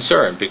part of the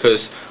concern,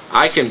 because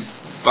I can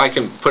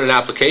put an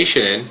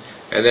application in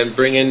and then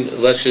bring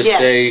in, let's just Yeah,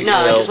 say, no,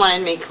 I just wanted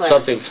to make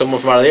clear. someone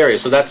from out of the area.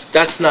 So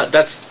that's not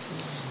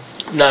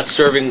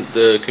serving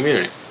the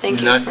community. Thank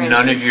you. None for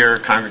none of your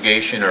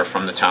congregation are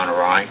from the town of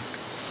Rye?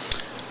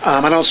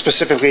 I don't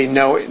specifically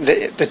know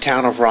the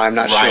town of Rye. I'm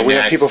not sure. We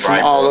have Rye, people from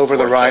Rye, all over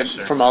the Rye,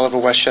 Portchester. from all over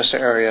Westchester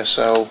area.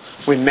 So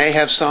we may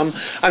have some.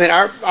 I mean,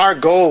 our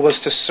goal was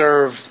to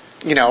serve,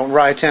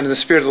 Rye 10 in the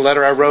spirit of the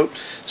letter I wrote.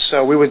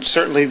 So we would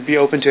certainly be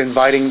open to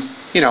inviting,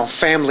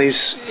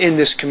 families in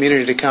this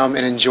community to come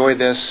and enjoy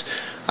this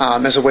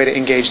as a way to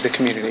engage the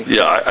community.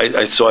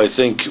 yeah, so I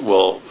think,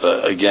 well,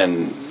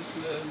 again,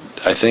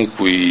 I think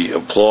we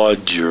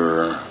applaud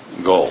your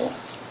goal.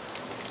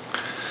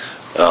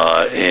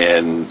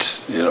 And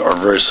are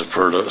very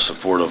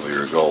supportive of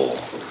your goal.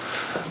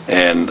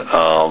 And,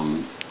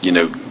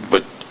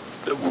 but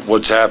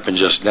what's happened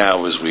just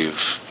now is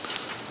we've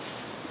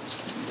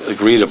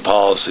agreed a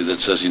policy that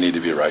says you need to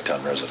be a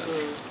Rye-Town resident.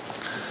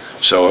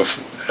 So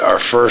if our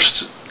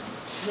first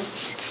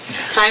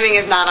Timing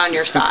is not on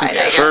your side, I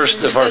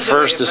guess. if our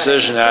first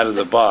decision out of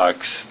the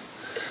box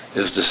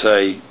is to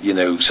say,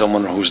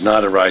 someone who's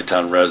not a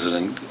Rye-Town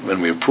resident,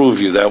 when we approve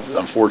you, that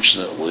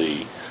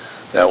unfortunately,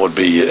 that would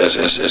be, as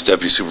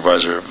Deputy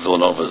Supervisor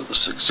Villanova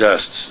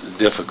suggests,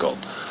 difficult.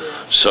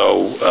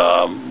 So,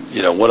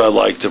 what I'd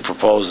like to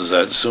propose is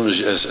that as soon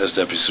as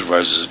Deputy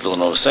Supervisor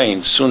Villanova is saying,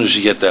 as soon as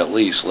you get that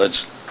lease,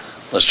 let's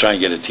try and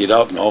get it teed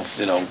up and hope,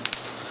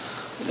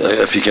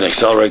 if you can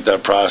accelerate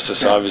that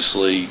process.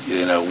 Obviously,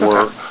 we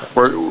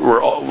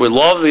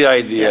love the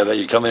idea that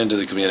you're coming into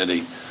the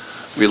community.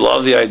 We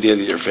love the idea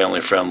that you're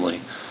family friendly.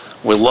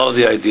 We love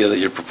the idea that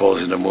you're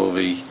proposing a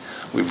movie.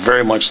 We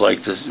very much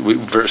like this. We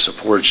very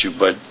support you,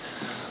 but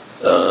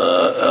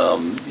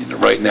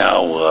right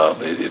now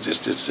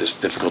it's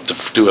difficult to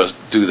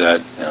do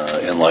that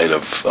in light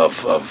of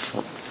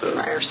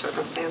Prior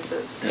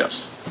circumstances.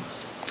 yes.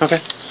 Okay.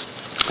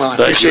 Well, I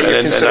Thank you, appreciate your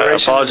and I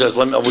consideration. apologize.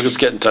 We'll just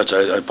get in touch.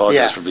 I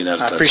apologize for being out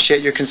of I touch.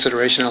 appreciate your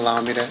consideration and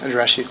allowing me to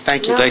address you.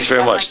 Thank you. No, Thanks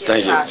very much.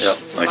 Thank you. Thank you. Yep,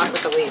 Good thank luck you.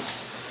 with the lease.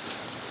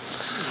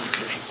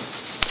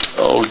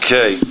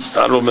 Okay,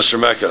 Honorable Mr.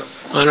 Mecca.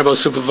 Honorable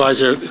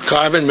Supervisor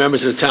Carvin,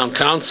 members of the Town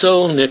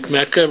Council, Nick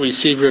Mecca,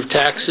 receiver of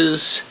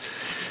taxes.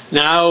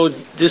 Now,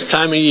 this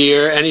time of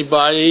year,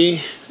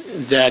 anybody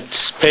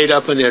that's paid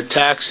up on their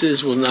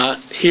taxes will not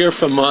hear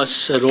from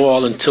us at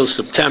all until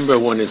September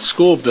when it's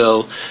school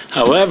bill.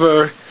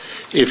 However,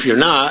 if you're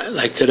not,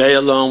 like today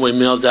alone, we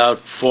mailed out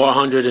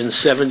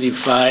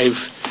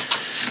 475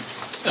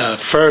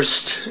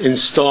 first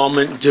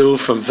installment due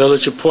from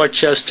Village of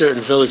Portchester and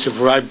Village of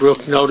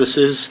Rybrook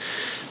notices.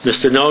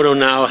 Mr. Noto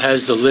now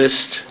has the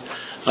list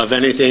of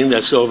anything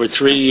that's over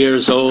 3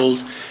 years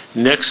old.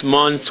 Next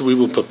month, we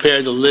will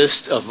prepare the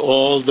list of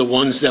all the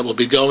ones that will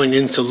be going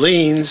into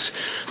liens.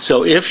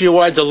 So if you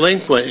are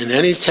delinquent in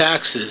any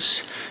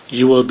taxes,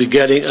 you will be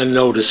getting a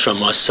notice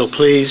from us. So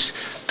please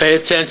pay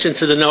attention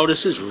to the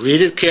notices,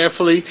 read it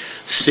carefully,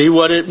 see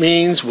what it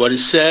means, what it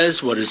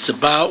says, what it's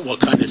about, what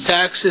kind of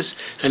taxes,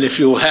 and if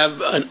you have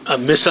a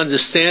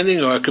misunderstanding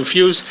or are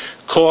confused,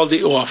 call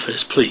the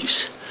office,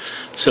 please.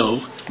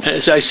 So,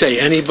 as I say,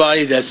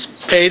 anybody that's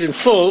paid in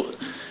full,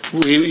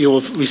 you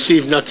will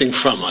receive nothing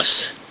from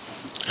us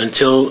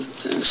until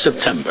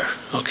September,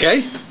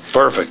 okay?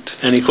 Perfect.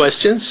 Any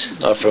questions?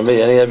 Not from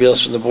me. Anybody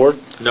else from the board?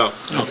 No.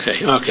 Okay,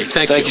 thank you.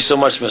 Thank you so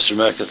much, Mr.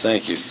 Mecca.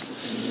 Thank you.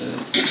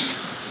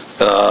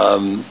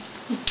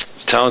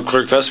 Town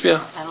Clerk Vespia?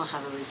 I don't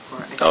have a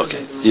report.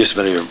 Okay. You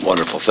submitted your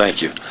wonderful.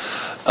 Thank you.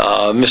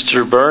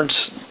 Mr.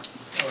 Burns?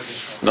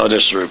 No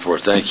additional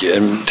report, thank you.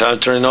 And Town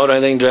Attorney Note,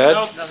 anything to add?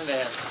 Nope, nothing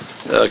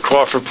to add.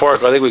 Crawford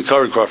Park, I think we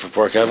covered Crawford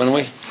Park, haven't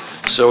we?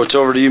 So it's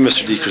over to you,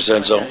 Mr.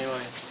 Decresenzo.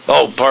 Anyway.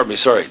 Oh, pardon me,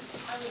 sorry.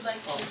 I would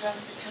like to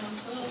address the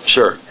council.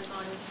 Sure. As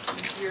long as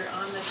you're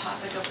on the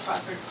topic of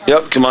Crawford Park.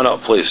 Yep, come on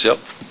up, please, yep.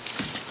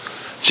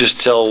 Just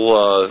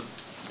tell,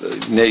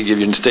 state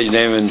your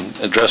name and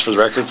address for the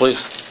record,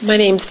 please. My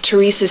name's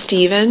Teresa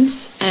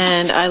Stevens,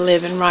 and I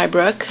live in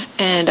Rybrook,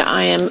 and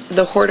I am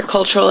the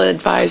horticultural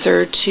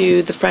advisor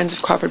to the Friends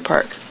of Crawford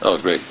Park. Oh,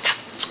 great.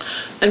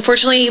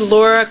 Unfortunately,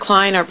 Laura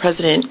Klein, our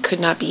president,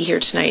 could not be here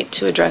tonight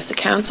to address the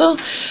council,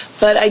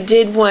 but I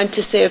did want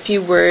to say a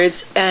few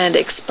words and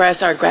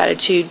express our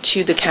gratitude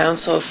to the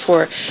council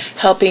for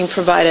helping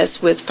provide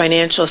us with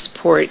financial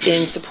support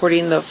in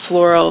supporting the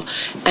floral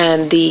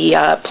and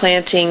the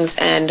plantings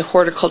and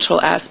horticultural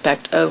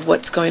aspect of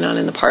what's going on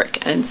in the park.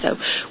 And so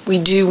we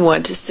do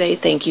want to say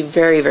thank you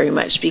very, very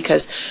much,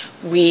 because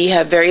we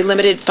have very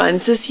limited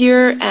funds this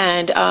year,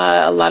 and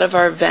a lot of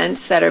our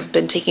events that have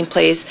been taking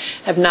place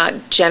have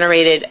not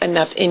generated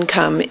enough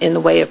income in the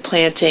way of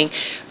planting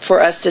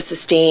for us to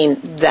sustain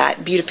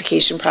that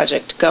beautification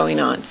project going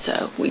on.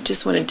 So we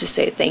just wanted to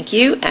say thank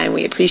you, and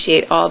we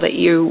appreciate all that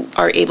you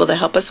are able to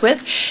help us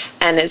with.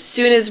 And as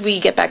soon as we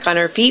get back on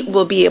our feet,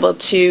 we'll be able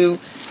to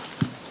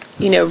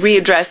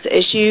readdress the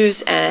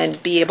issues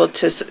and be able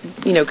to,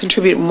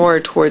 contribute more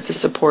towards the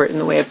support in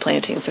the way of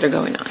plantings that are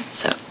going on.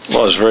 So.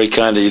 Well, it's very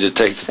kind of you to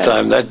take the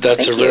time.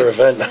 That's a rare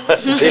event.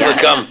 People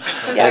come.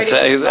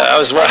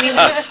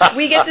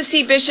 We get to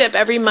see Bishop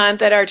every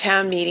month at our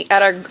town meeting,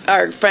 at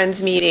our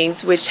friends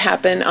meetings, which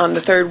happen on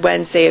the third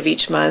Wednesday of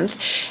each month,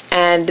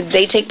 and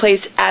they take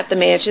place at the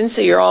mansion.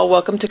 So you're all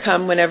welcome to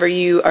come whenever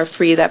you are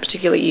free that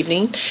particular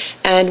evening.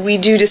 And we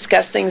do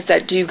discuss things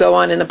that do go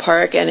on in the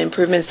park and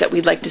improvements that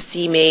we'd like to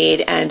see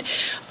made. And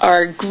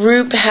our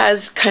group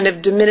has kind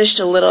of diminished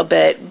a little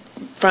bit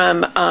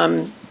from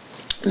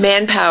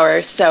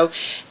manpower, so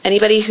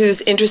anybody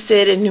who's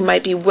interested and who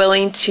might be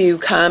willing to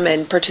come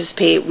and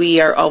participate, we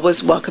are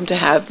always welcome to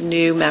have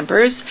new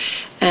members.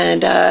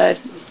 And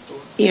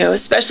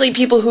especially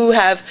people who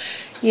have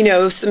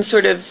some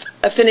sort of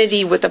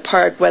affinity with the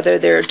park, whether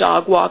they're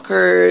dog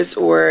walkers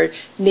or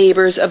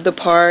neighbors of the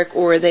park,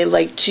 or they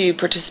like to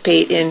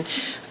participate in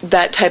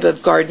that type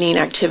of gardening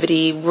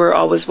activity. We're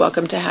always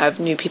welcome to have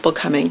new people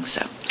coming.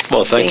 So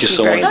well, thank you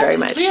so very, much. very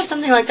much. Do we have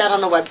something like that on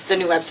the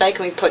new website?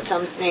 Can we put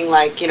something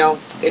like,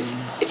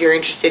 if you're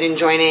interested in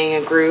joining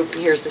a group,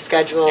 here's the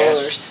schedule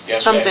or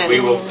something?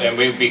 And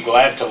we'd be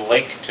glad to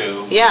link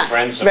to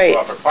Friends of Right.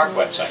 Crawford Park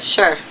website.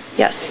 Sure.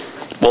 Yes.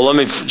 Well, let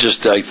me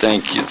just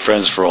thank you,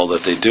 Friends, for all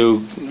that they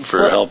do,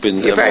 for helping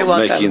you're very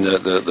welcome. making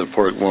the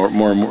park more and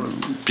more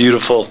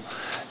beautiful.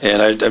 And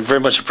I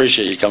very much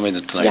appreciate you coming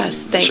tonight.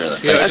 Yes, and thanks. sharing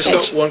that. Yeah, Thanks so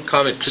just much. got one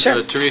comment.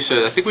 Sure.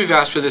 Teresa, I think we've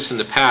asked for this in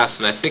the past,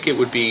 and I think it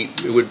would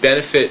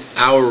benefit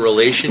our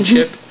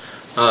relationship,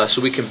 so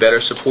we can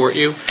better support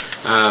you.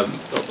 A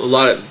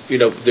lot of, I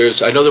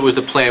know there was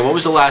the plan. What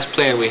was the last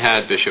plan we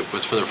had, Bishop,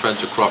 was for the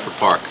Friends of Crawford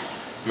Park?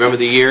 Remember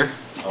the year?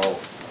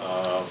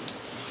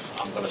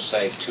 I'm going to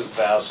say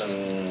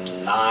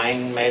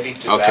 2009, maybe?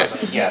 Okay.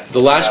 Yeah. The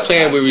last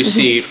plan we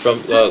received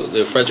from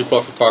the Friends of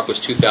Crawford Park was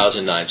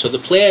 2009. So the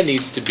plan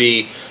needs to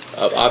be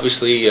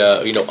obviously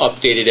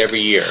updated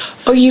every year.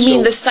 Oh, you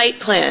mean the site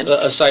plan?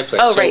 A site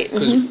plan. Oh, right.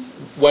 Because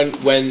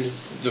when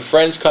the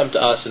Friends come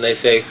to us and they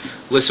say,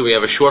 listen, we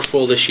have a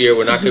shortfall this year,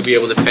 we're not going to be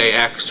able to pay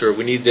X, or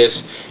we need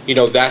this,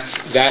 you're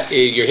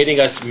hitting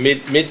us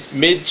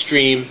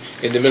midstream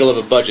in the middle of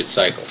a budget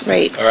cycle.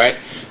 Right. All right?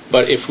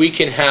 But if we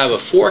can have a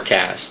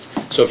forecast,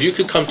 so if you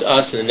could come to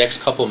us in the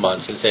next couple of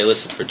months and say,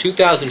 listen, for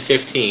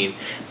 2015,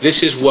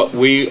 this is what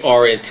we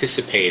are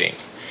anticipating,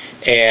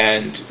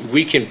 and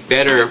we can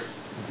better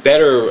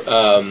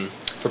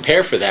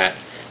prepare for that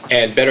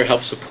and better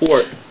help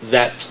support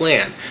that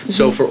plan.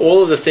 So for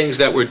all of the things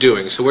that we're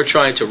doing, so we're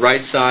trying to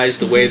right-size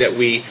the way that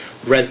we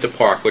rent the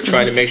park. We're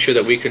trying to make sure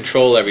that we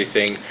control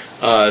everything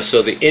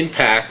so the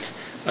impact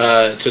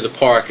to the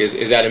park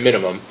is at a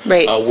minimum,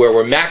 Right. Where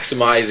we're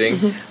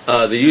maximizing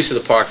the use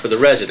of the park for the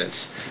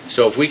residents.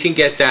 So if we can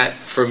get that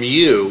from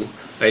you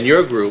and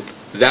your group,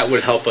 that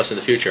would help us in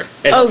the future.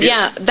 And Oh, help you.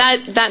 yeah,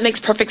 that makes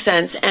perfect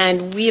sense.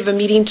 And we have a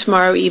meeting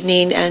tomorrow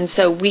evening, and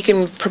so we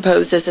can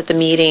propose this at the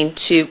meeting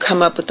to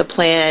come up with a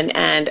plan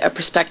and a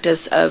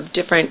prospectus of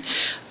different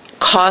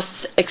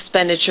costs,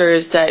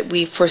 expenditures that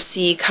we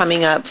foresee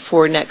coming up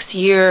for next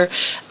year,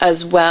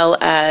 as well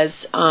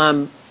as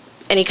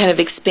any kind of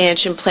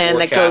expansion plan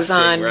that goes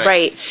on.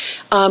 Forecasting,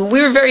 right.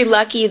 We were very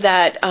lucky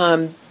that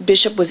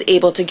Bishop was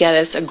able to get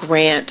us a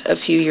grant a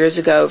few years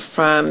ago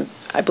from,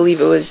 I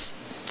believe it was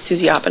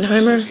Susie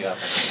Oppenheimer.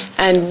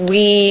 And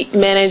we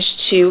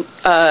managed to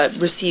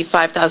receive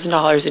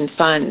 $5,000 in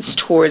funds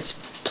towards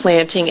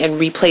planting and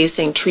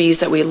replacing trees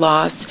that we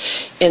lost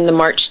in the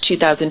March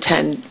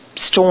 2010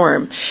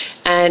 storm.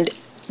 And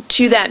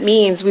to that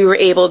means, we were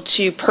able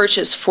to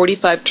purchase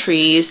 45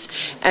 trees,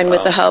 and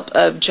with the help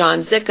of John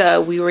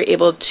Zicka, we were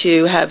able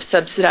to have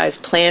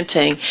subsidized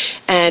planting,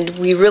 and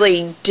we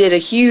really did a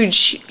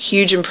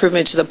huge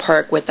improvement to the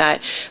park with that.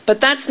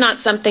 But that's not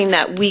something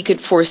that we could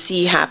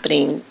foresee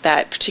happening,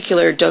 that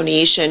particular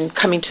donation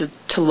coming to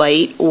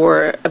light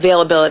or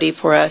availability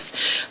for us.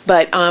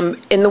 But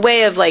in the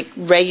way of like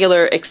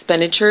regular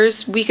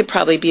expenditures, we could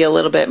probably be a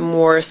little bit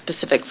more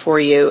specific for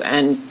you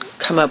and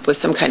come up with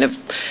some kind of,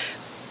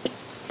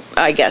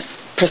 I guess,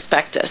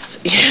 prospectus,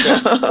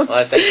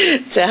 Well,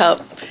 to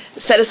help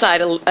set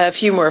aside a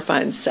few more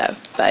funds. So,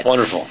 but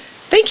Wonderful.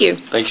 thank you.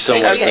 Thank you so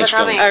much. Okay. Thanks for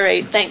coming. All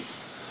right.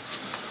 Thanks.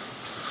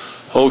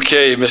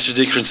 Okay, Mr.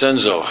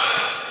 Decresenzo.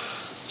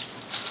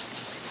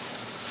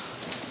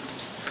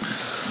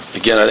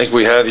 Again, I think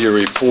we have your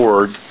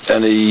report.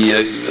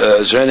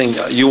 Is there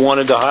anything you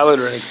wanted to highlight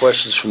or any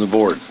questions from the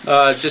board?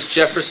 Just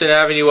Jefferson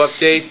Avenue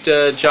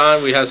update,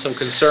 John. We had some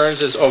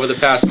concerns over the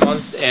past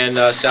month, and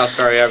South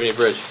Barry Avenue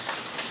Bridge.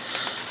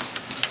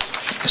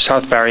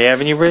 South Barry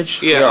Avenue Bridge?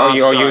 I'm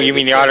You sorry.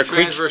 mean the Otter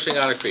Creek? Transversing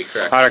Otter Creek,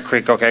 correct. Otter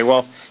Creek, okay.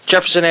 Well,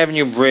 Jefferson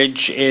Avenue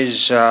Bridge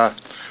is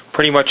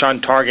pretty much on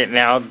target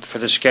now for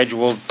the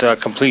scheduled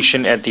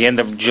completion at the end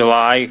of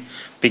July,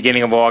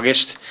 beginning of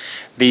August.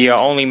 The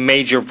only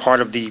major part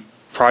of the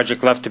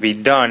project left to be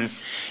done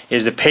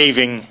is the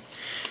paving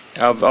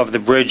of the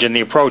bridge and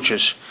the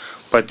approaches.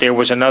 But there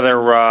was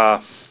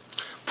another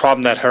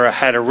problem that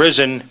had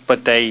arisen,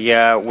 but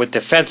they with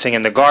the fencing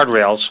and the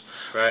guardrails.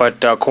 Right.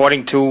 But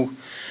according to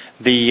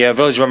the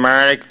Village of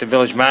Mamaroneck, the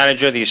village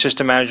manager, the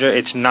assistant manager,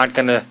 it's not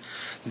going to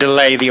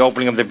delay the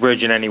opening of the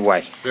bridge in any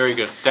way. Very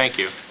good. Thank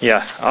you.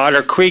 Yeah.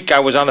 Otter Creek, I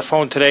was on the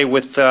phone today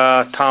with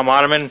Tom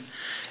Ottoman,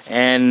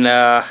 and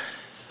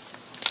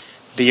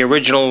the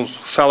original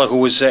fellow who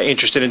was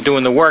interested in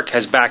doing the work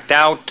has backed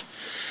out.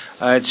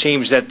 It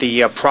seems that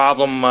the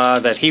problem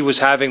that he was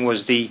having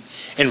was the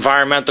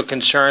environmental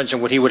concerns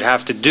and what he would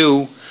have to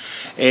do.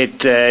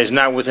 It is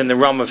not within the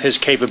realm of his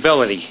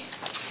capability.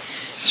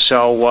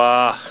 So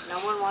No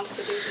one wants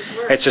to do this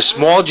work. it's a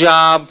small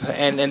job,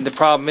 and the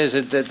problem is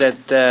that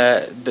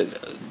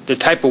the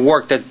type of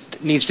work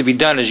that needs to be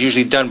done is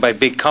usually done by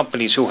big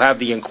companies who have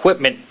the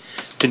equipment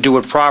to do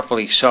it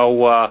properly.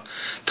 So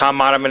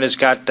Tom Ottoman has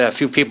got a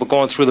few people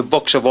going through the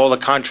books of all the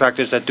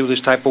contractors that do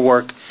this type of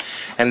work,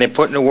 and they're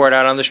putting the word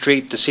out on the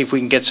street to see if we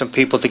can get some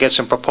people to get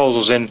some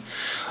proposals in,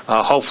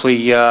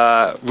 hopefully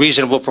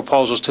reasonable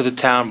proposals to the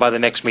town by the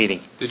next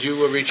meeting. Did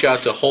you reach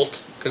out to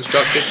Holt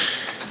Construction?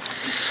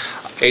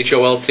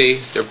 HOLT,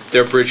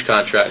 their bridge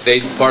contract.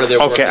 They part of their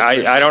work. Okay,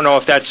 I don't know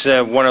if that's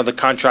one of the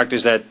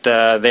contractors that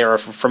they are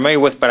familiar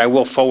with, but I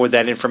will forward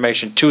that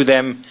information to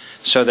them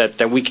so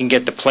that we can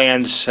get the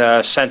plans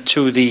sent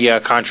to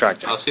the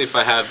contractor. I'll see if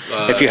I have.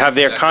 If you have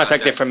their that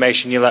contact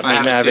information, you let me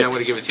I know. haven't seen it. I'm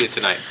going to give it to you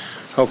tonight.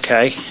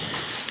 Okay.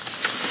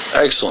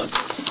 Excellent.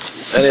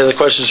 Any other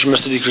questions for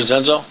Mr.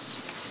 Decresenzo?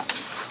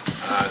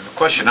 The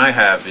question I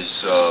have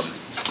is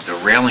the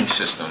railing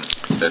system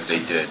that they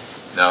did.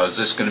 Now, is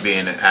this going to be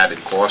an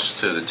added cost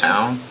to the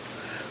town,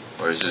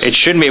 or is this? It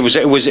shouldn't be.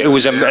 It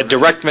was a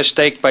direct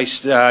mistake by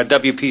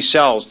WP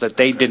Cells that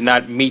they did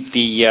not meet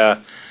the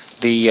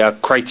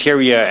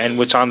criteria and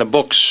what's on the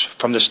books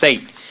from the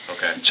state.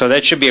 Okay. So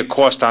that should be a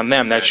cost on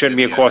them. That shouldn't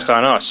be a cost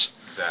on us.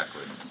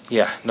 Exactly.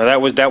 Yeah. No,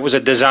 that was a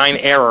design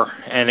error,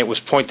 and it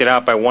was pointed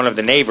out by one of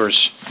the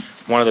neighbors,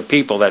 one of the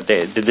people, that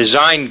the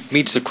design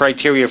meets the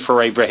criteria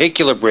for a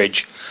vehicular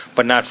bridge,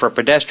 but not for a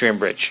pedestrian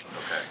bridge.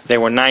 They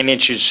were 9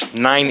 inches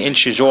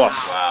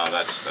off. Wow,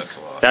 that's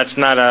a lot. That's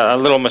not a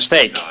little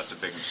mistake. No, it's a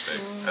big mistake.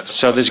 That's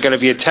So there's going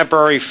to be a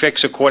temporary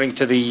fix according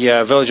to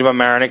the Village of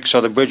Mamaroneck,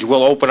 so the bridge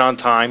will open on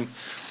time,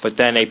 but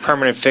then a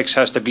permanent fix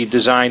has to be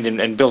designed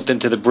and built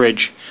into the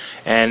bridge.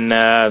 And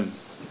I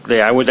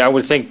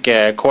would think,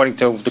 according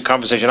to the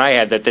conversation I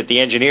had, that the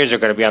engineers are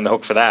going to be on the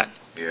hook for that.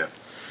 Yeah.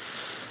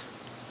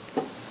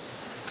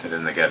 And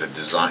then they got to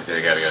design.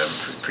 They got to get them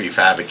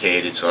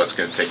prefabricated. So that's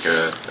going to take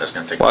a.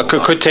 Well, a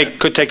it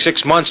could take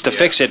 6 months to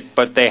fix it,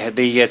 but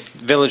the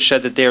village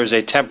said that there is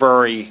a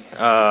temporary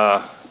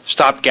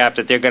stopgap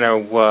that they're going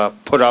to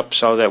put up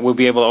so that we'll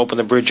be able to open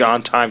the bridge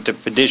on time to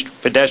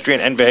pedestrian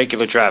and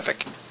vehicular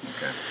traffic.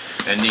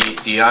 Okay. And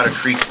the Otter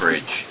Creek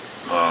Bridge.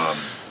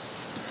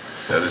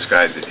 This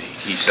guy,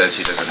 he says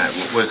he doesn't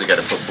have. What is he got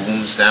to put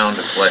booms down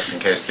to collect in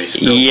case they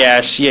spill?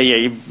 Yes,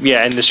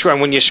 yeah.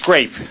 And when you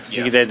scrape,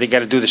 Yeah. they got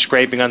to do the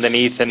scraping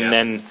underneath, and Yeah.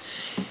 then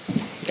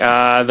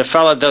the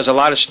fella does a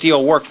lot of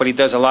steel work, but he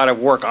does a lot of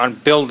work on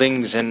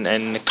buildings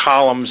and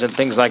columns and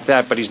things like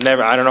that. But he's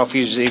never. I don't know if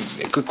he's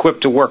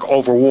equipped to work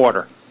over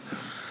water.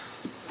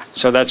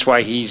 So that's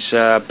why he's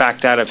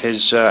backed out of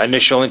his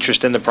initial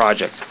interest in the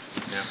project.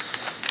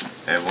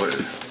 Yeah.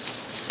 And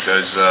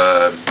does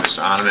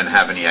Mr. Ottoman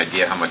have any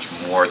idea how much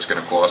more it's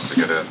going to cost to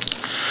get a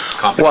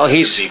company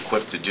to be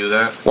equipped to do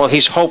that? Well,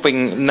 he's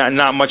hoping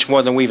not much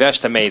more than we've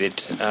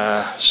estimated.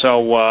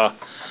 So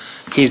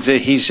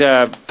He's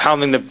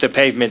pounding the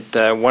pavement.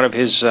 One of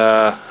his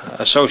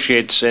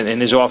associates in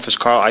his office,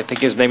 Carl, I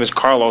think his name is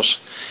Carlos,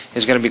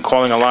 is going to be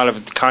calling a lot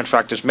of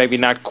contractors, maybe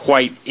not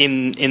quite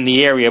in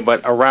the area,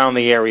 but around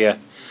the area,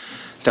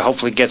 to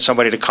hopefully get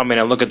somebody to come in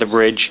and look at the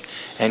bridge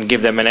and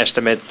give them an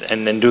estimate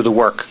and then do the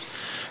work.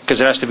 Because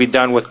it has to be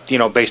done with,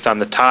 based on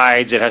the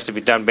tides. It has to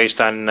be done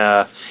based on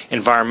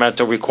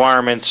environmental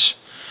requirements.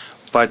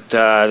 But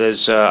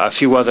there's a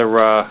few other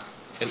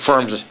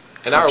firms.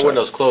 And our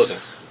window's closing.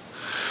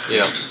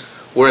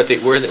 We're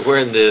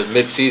in the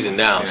mid-season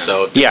now,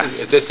 so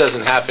if this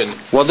doesn't happen.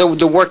 Well,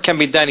 the work can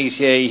be done.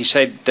 He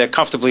said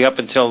comfortably up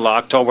until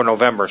October,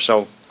 November.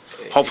 So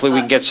hopefully we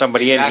can get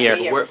somebody in here.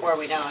 Before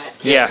we know it.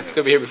 Yeah, it's going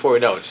to be here before we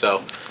know it.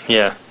 So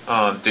yeah.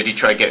 Did he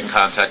try to get in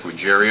contact with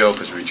Ruggiero?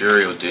 Because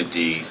Ruggiero did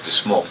the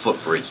small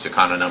footbridge, the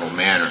Continental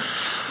Manor.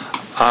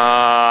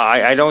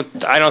 I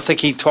don't think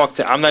he talked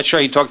to. I'm not sure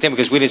he talked to him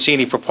because we didn't see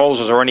any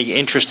proposals or any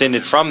interest in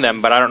it from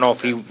them. But I don't know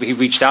if he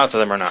reached out to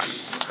them or not.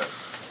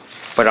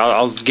 But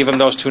I'll give him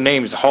those two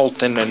names,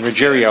 Holt and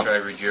Ruggiero. Try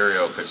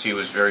Ruggiero because he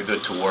was very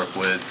good to work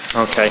with.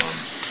 Okay.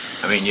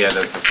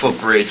 The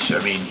footbridge.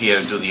 He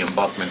had to do the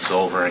embankments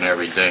over and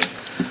everything.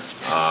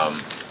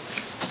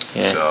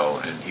 So,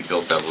 and he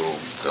built that little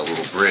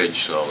bridge.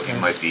 So he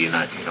might be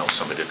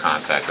somebody to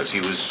contact because he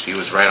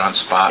was right on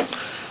spot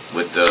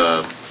with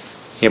the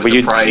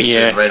price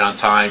and right on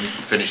time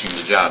finishing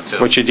the job too.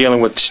 What you're dealing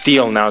with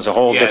steel now is a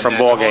whole different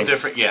ballgame.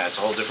 It's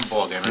a whole different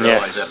ballgame. I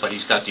realize that, but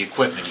he's got the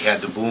equipment. He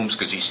had the booms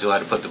because he still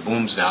had to put the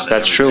booms down.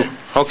 That's true.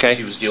 Okay.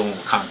 He was dealing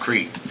with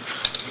concrete.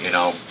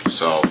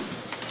 So.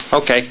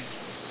 Okay.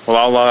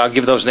 Well, I'll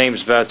give those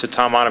names to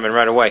Tom Ottoman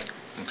right away.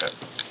 Okay.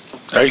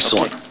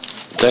 Excellent.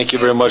 Thank you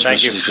very much, Thank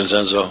Mr. you.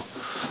 Decresenzo.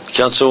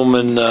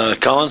 Councilwoman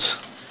Collins?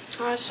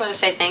 I just want to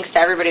say thanks to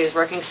everybody who's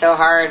working so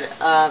hard.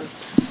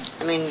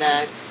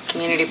 The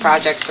community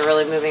projects are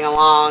really moving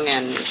along,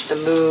 and the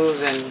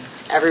move, and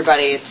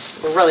everybody.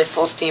 We're really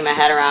full steam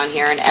ahead around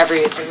here, and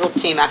it's a real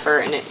team effort,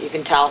 and you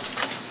can tell.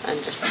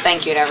 And just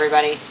thank you to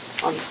everybody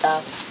on the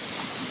staff.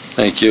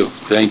 Thank you.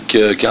 Thank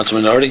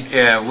Councilman Nardi.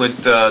 Yeah,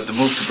 with the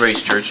move to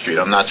Grace Church Street,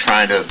 I'm not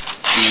trying to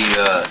be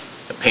a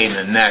pain in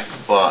the neck,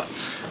 but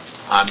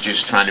I'm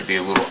just trying to be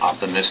a little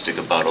optimistic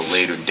about a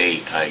later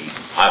date. I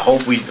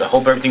hope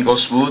everything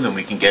goes smooth and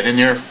we can get in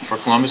there for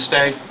Columbus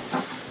Day.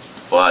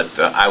 But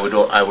I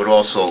would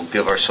also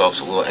give ourselves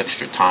a little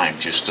extra time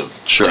just to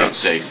play it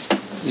safe.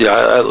 Yeah,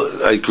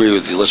 I agree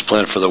with you. Let's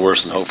plan for the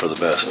worst and hope for the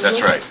best.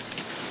 That's right.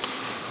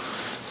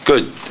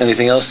 Good.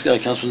 Anything else,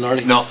 Councilman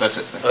Nardi? No, that's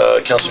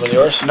it. Councilman,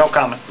 yours? No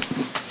comment.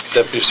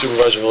 Deputy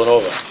Supervisor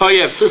Villanova. Oh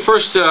yeah.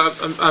 First,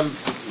 I'm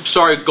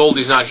sorry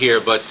Goldie's not here,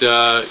 but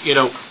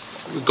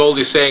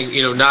Goldie's saying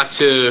not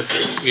to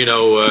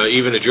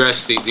even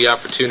address the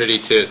opportunity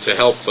to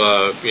help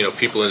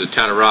people in the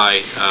town of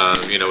Rye,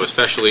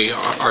 especially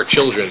our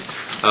children,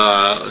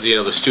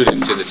 the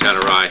students in the town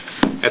of Rye.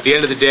 At the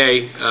end of the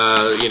day,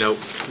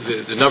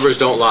 the numbers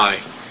don't lie.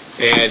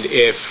 And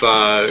if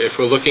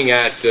we're looking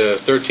at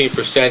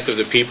 13% of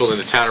the people in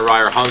the town of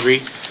Rye are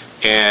hungry,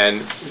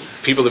 and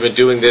people have been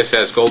doing this,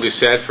 as Goldie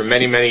said, for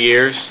many, many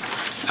years,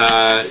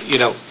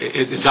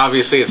 it's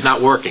obviously it's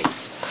not working.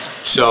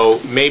 So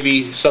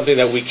maybe something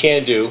that we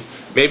can do,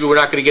 maybe we're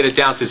not going to get it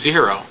down to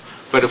zero,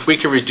 but if we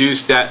can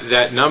reduce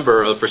that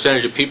number, or the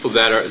percentage of people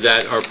that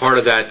are part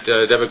of that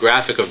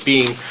demographic of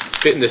being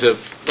fit in the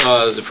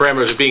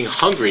parameters of being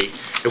hungry,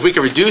 if we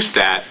can reduce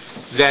that,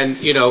 then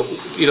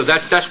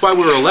that's why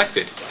we were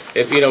elected.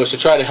 Is to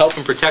try to help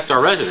and protect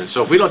our residents.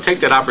 So if we don't take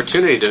that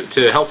opportunity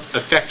to help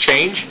affect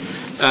change,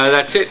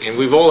 that's it. And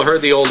we've all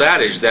heard the old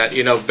adage that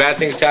bad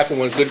things happen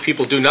when good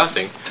people do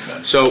nothing.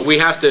 So we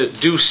have to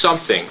do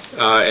something,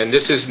 and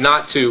this is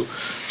not to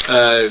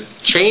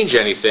change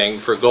anything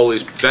for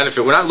Goldie's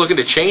benefit. We're not looking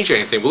to change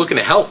anything. We're looking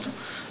to help,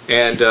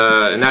 and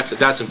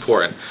that's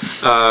important.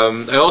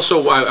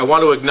 I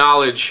want to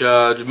acknowledge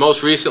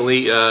most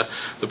recently the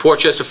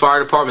Portchester Fire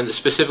Department,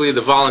 specifically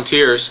the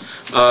volunteers,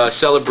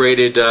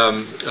 celebrated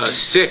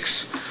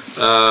 6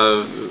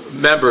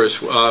 members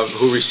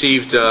who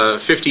received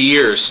 50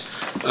 years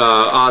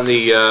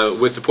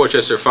with the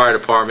Portchester Fire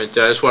Department.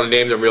 I just want to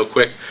name them real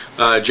quick.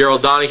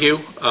 Gerald Donahue,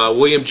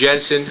 William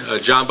Jensen,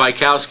 John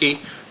Bykowski,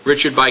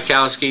 Richard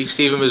Bykowski,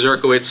 Stephen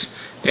Mazurkowitz,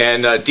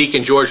 and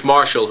Deacon George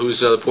Marshall, who's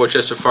the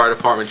Portchester Fire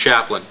Department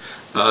chaplain.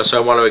 So I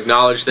want to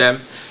acknowledge them.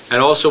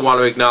 And also want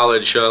to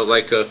acknowledge,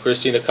 like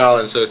Christina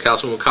Collins,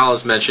 Councilwoman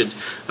Collins mentioned,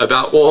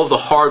 about all of the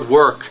hard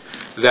work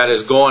that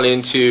has gone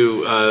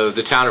into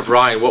the town of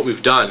Rye and what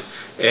we've done.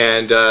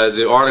 And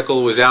the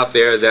article was out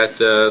there that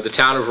the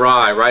town of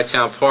Rye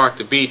Town Park,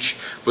 the beach,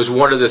 was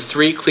one of the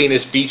 3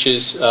 cleanest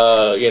beaches,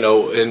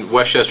 in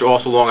Westchester,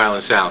 also Long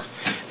Island Sound,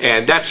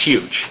 and that's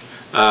huge.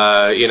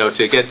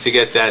 To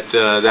get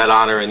that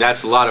honor, and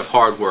that's a lot of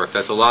hard work.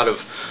 That's a lot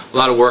of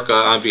work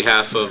on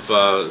behalf of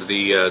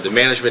the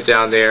management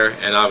down there,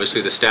 and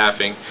obviously the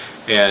staffing.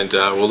 And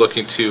we're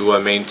looking to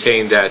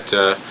maintain that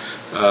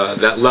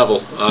that level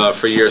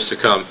for years to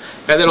come.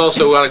 And then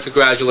also we want to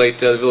congratulate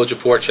the Village of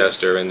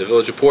Portchester. And the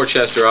Village of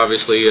Portchester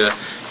obviously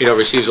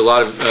receives a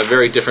lot of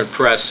very different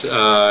press,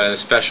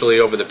 especially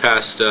over the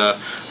past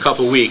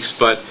couple weeks.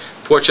 But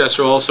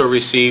Portchester also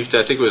received,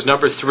 I think it was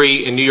number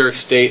 3 in New York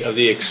State of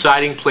the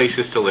exciting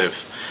places to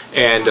live.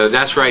 And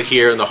that's right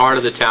here in the heart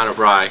of the town of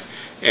Rye.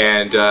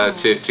 And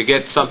to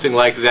get something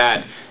like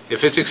that,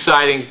 if it's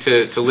exciting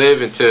to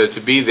live and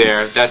to be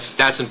there,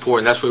 that's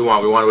important. That's what we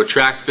want. We want to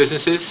attract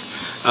businesses.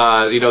 We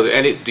want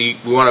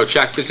to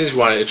attract business. We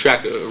want to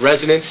attract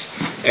residents,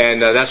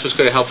 and that's what's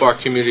going to help our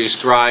communities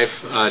thrive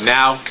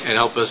now and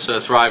help us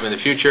thrive in the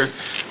future.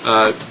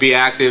 Be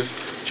active.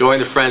 Join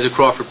the Friends of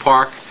Crawford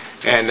Park,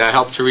 and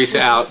help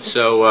Teresa out.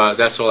 So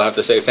that's all I have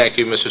to say. Thank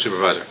you, Mr.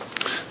 Supervisor.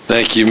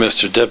 Thank you,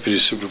 Mr. Deputy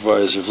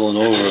Supervisor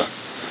Villanova.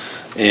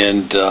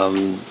 And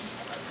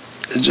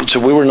so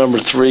we were number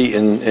 3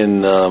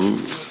 in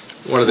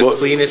one of the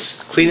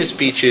cleanest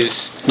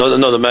beaches.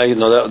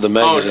 the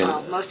magazine.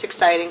 Oh, most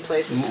exciting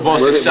places to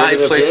Most live.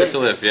 exciting places to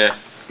live. Yeah.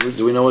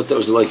 Do we know what that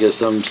was, like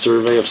some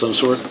survey of some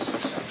sort?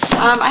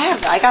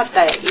 I got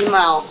the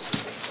email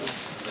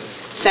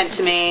sent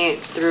to me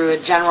through a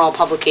general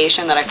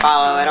publication that I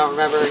follow. I don't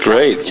remember.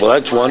 Great. which Well, one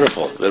that's it was.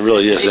 wonderful. It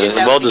really is. They And just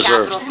well have the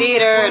deserved. Capitol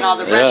Theater and all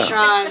the Yeah.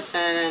 restaurants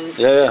and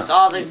Yeah. just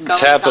all the goings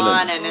happening.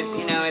 on, and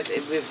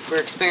we're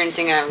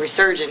experiencing a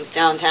resurgence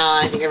downtown.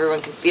 I think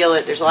everyone can feel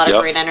it. There's a lot of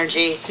Yep. great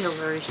energy. It feels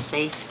very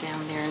safe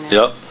down there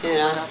now.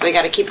 Yep. So we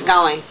got to keep it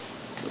going.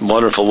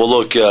 Wonderful. Well,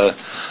 look,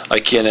 I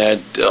can't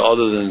add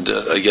other than,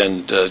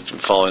 again,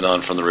 following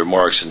on from the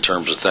remarks in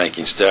terms of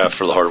thanking staff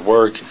for the hard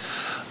work.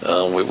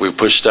 We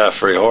push staff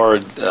very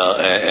hard,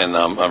 and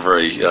I'm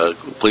very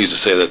pleased to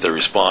say that they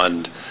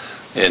respond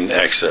in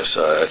excess.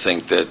 I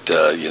think that,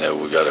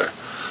 we've got our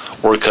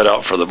work cut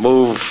out for the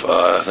move.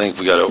 I think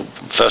we got a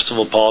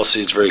festival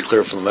policy. It's very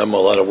clear from the memo. A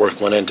lot of work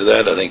went into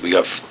that. I think we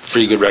got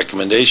 3 good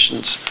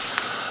recommendations.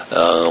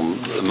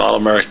 The Model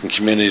American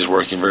community is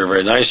working very,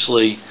 very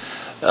nicely.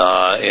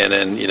 And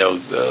then,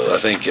 I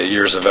think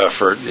years of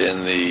effort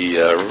in the,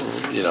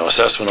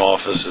 assessment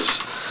office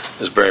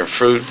is bearing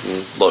fruit.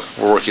 And look,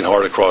 we're working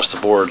hard across the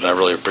board, and I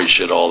really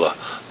appreciate all the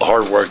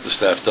hard work the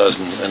staff does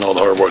and all the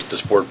hard work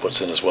this board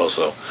puts in as well.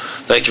 So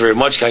thank you very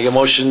much. Can I get a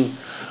motion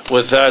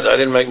with that? I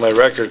didn't make my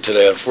record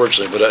today,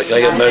 unfortunately, but can I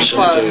get a motion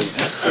to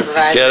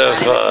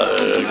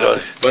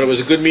But it was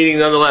a good meeting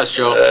nonetheless,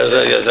 Joe.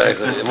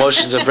 Exactly. A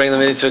motion to bring the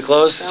meeting to a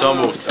close? So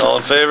moved. All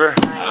in favor?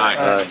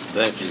 Aye.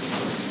 Thank you.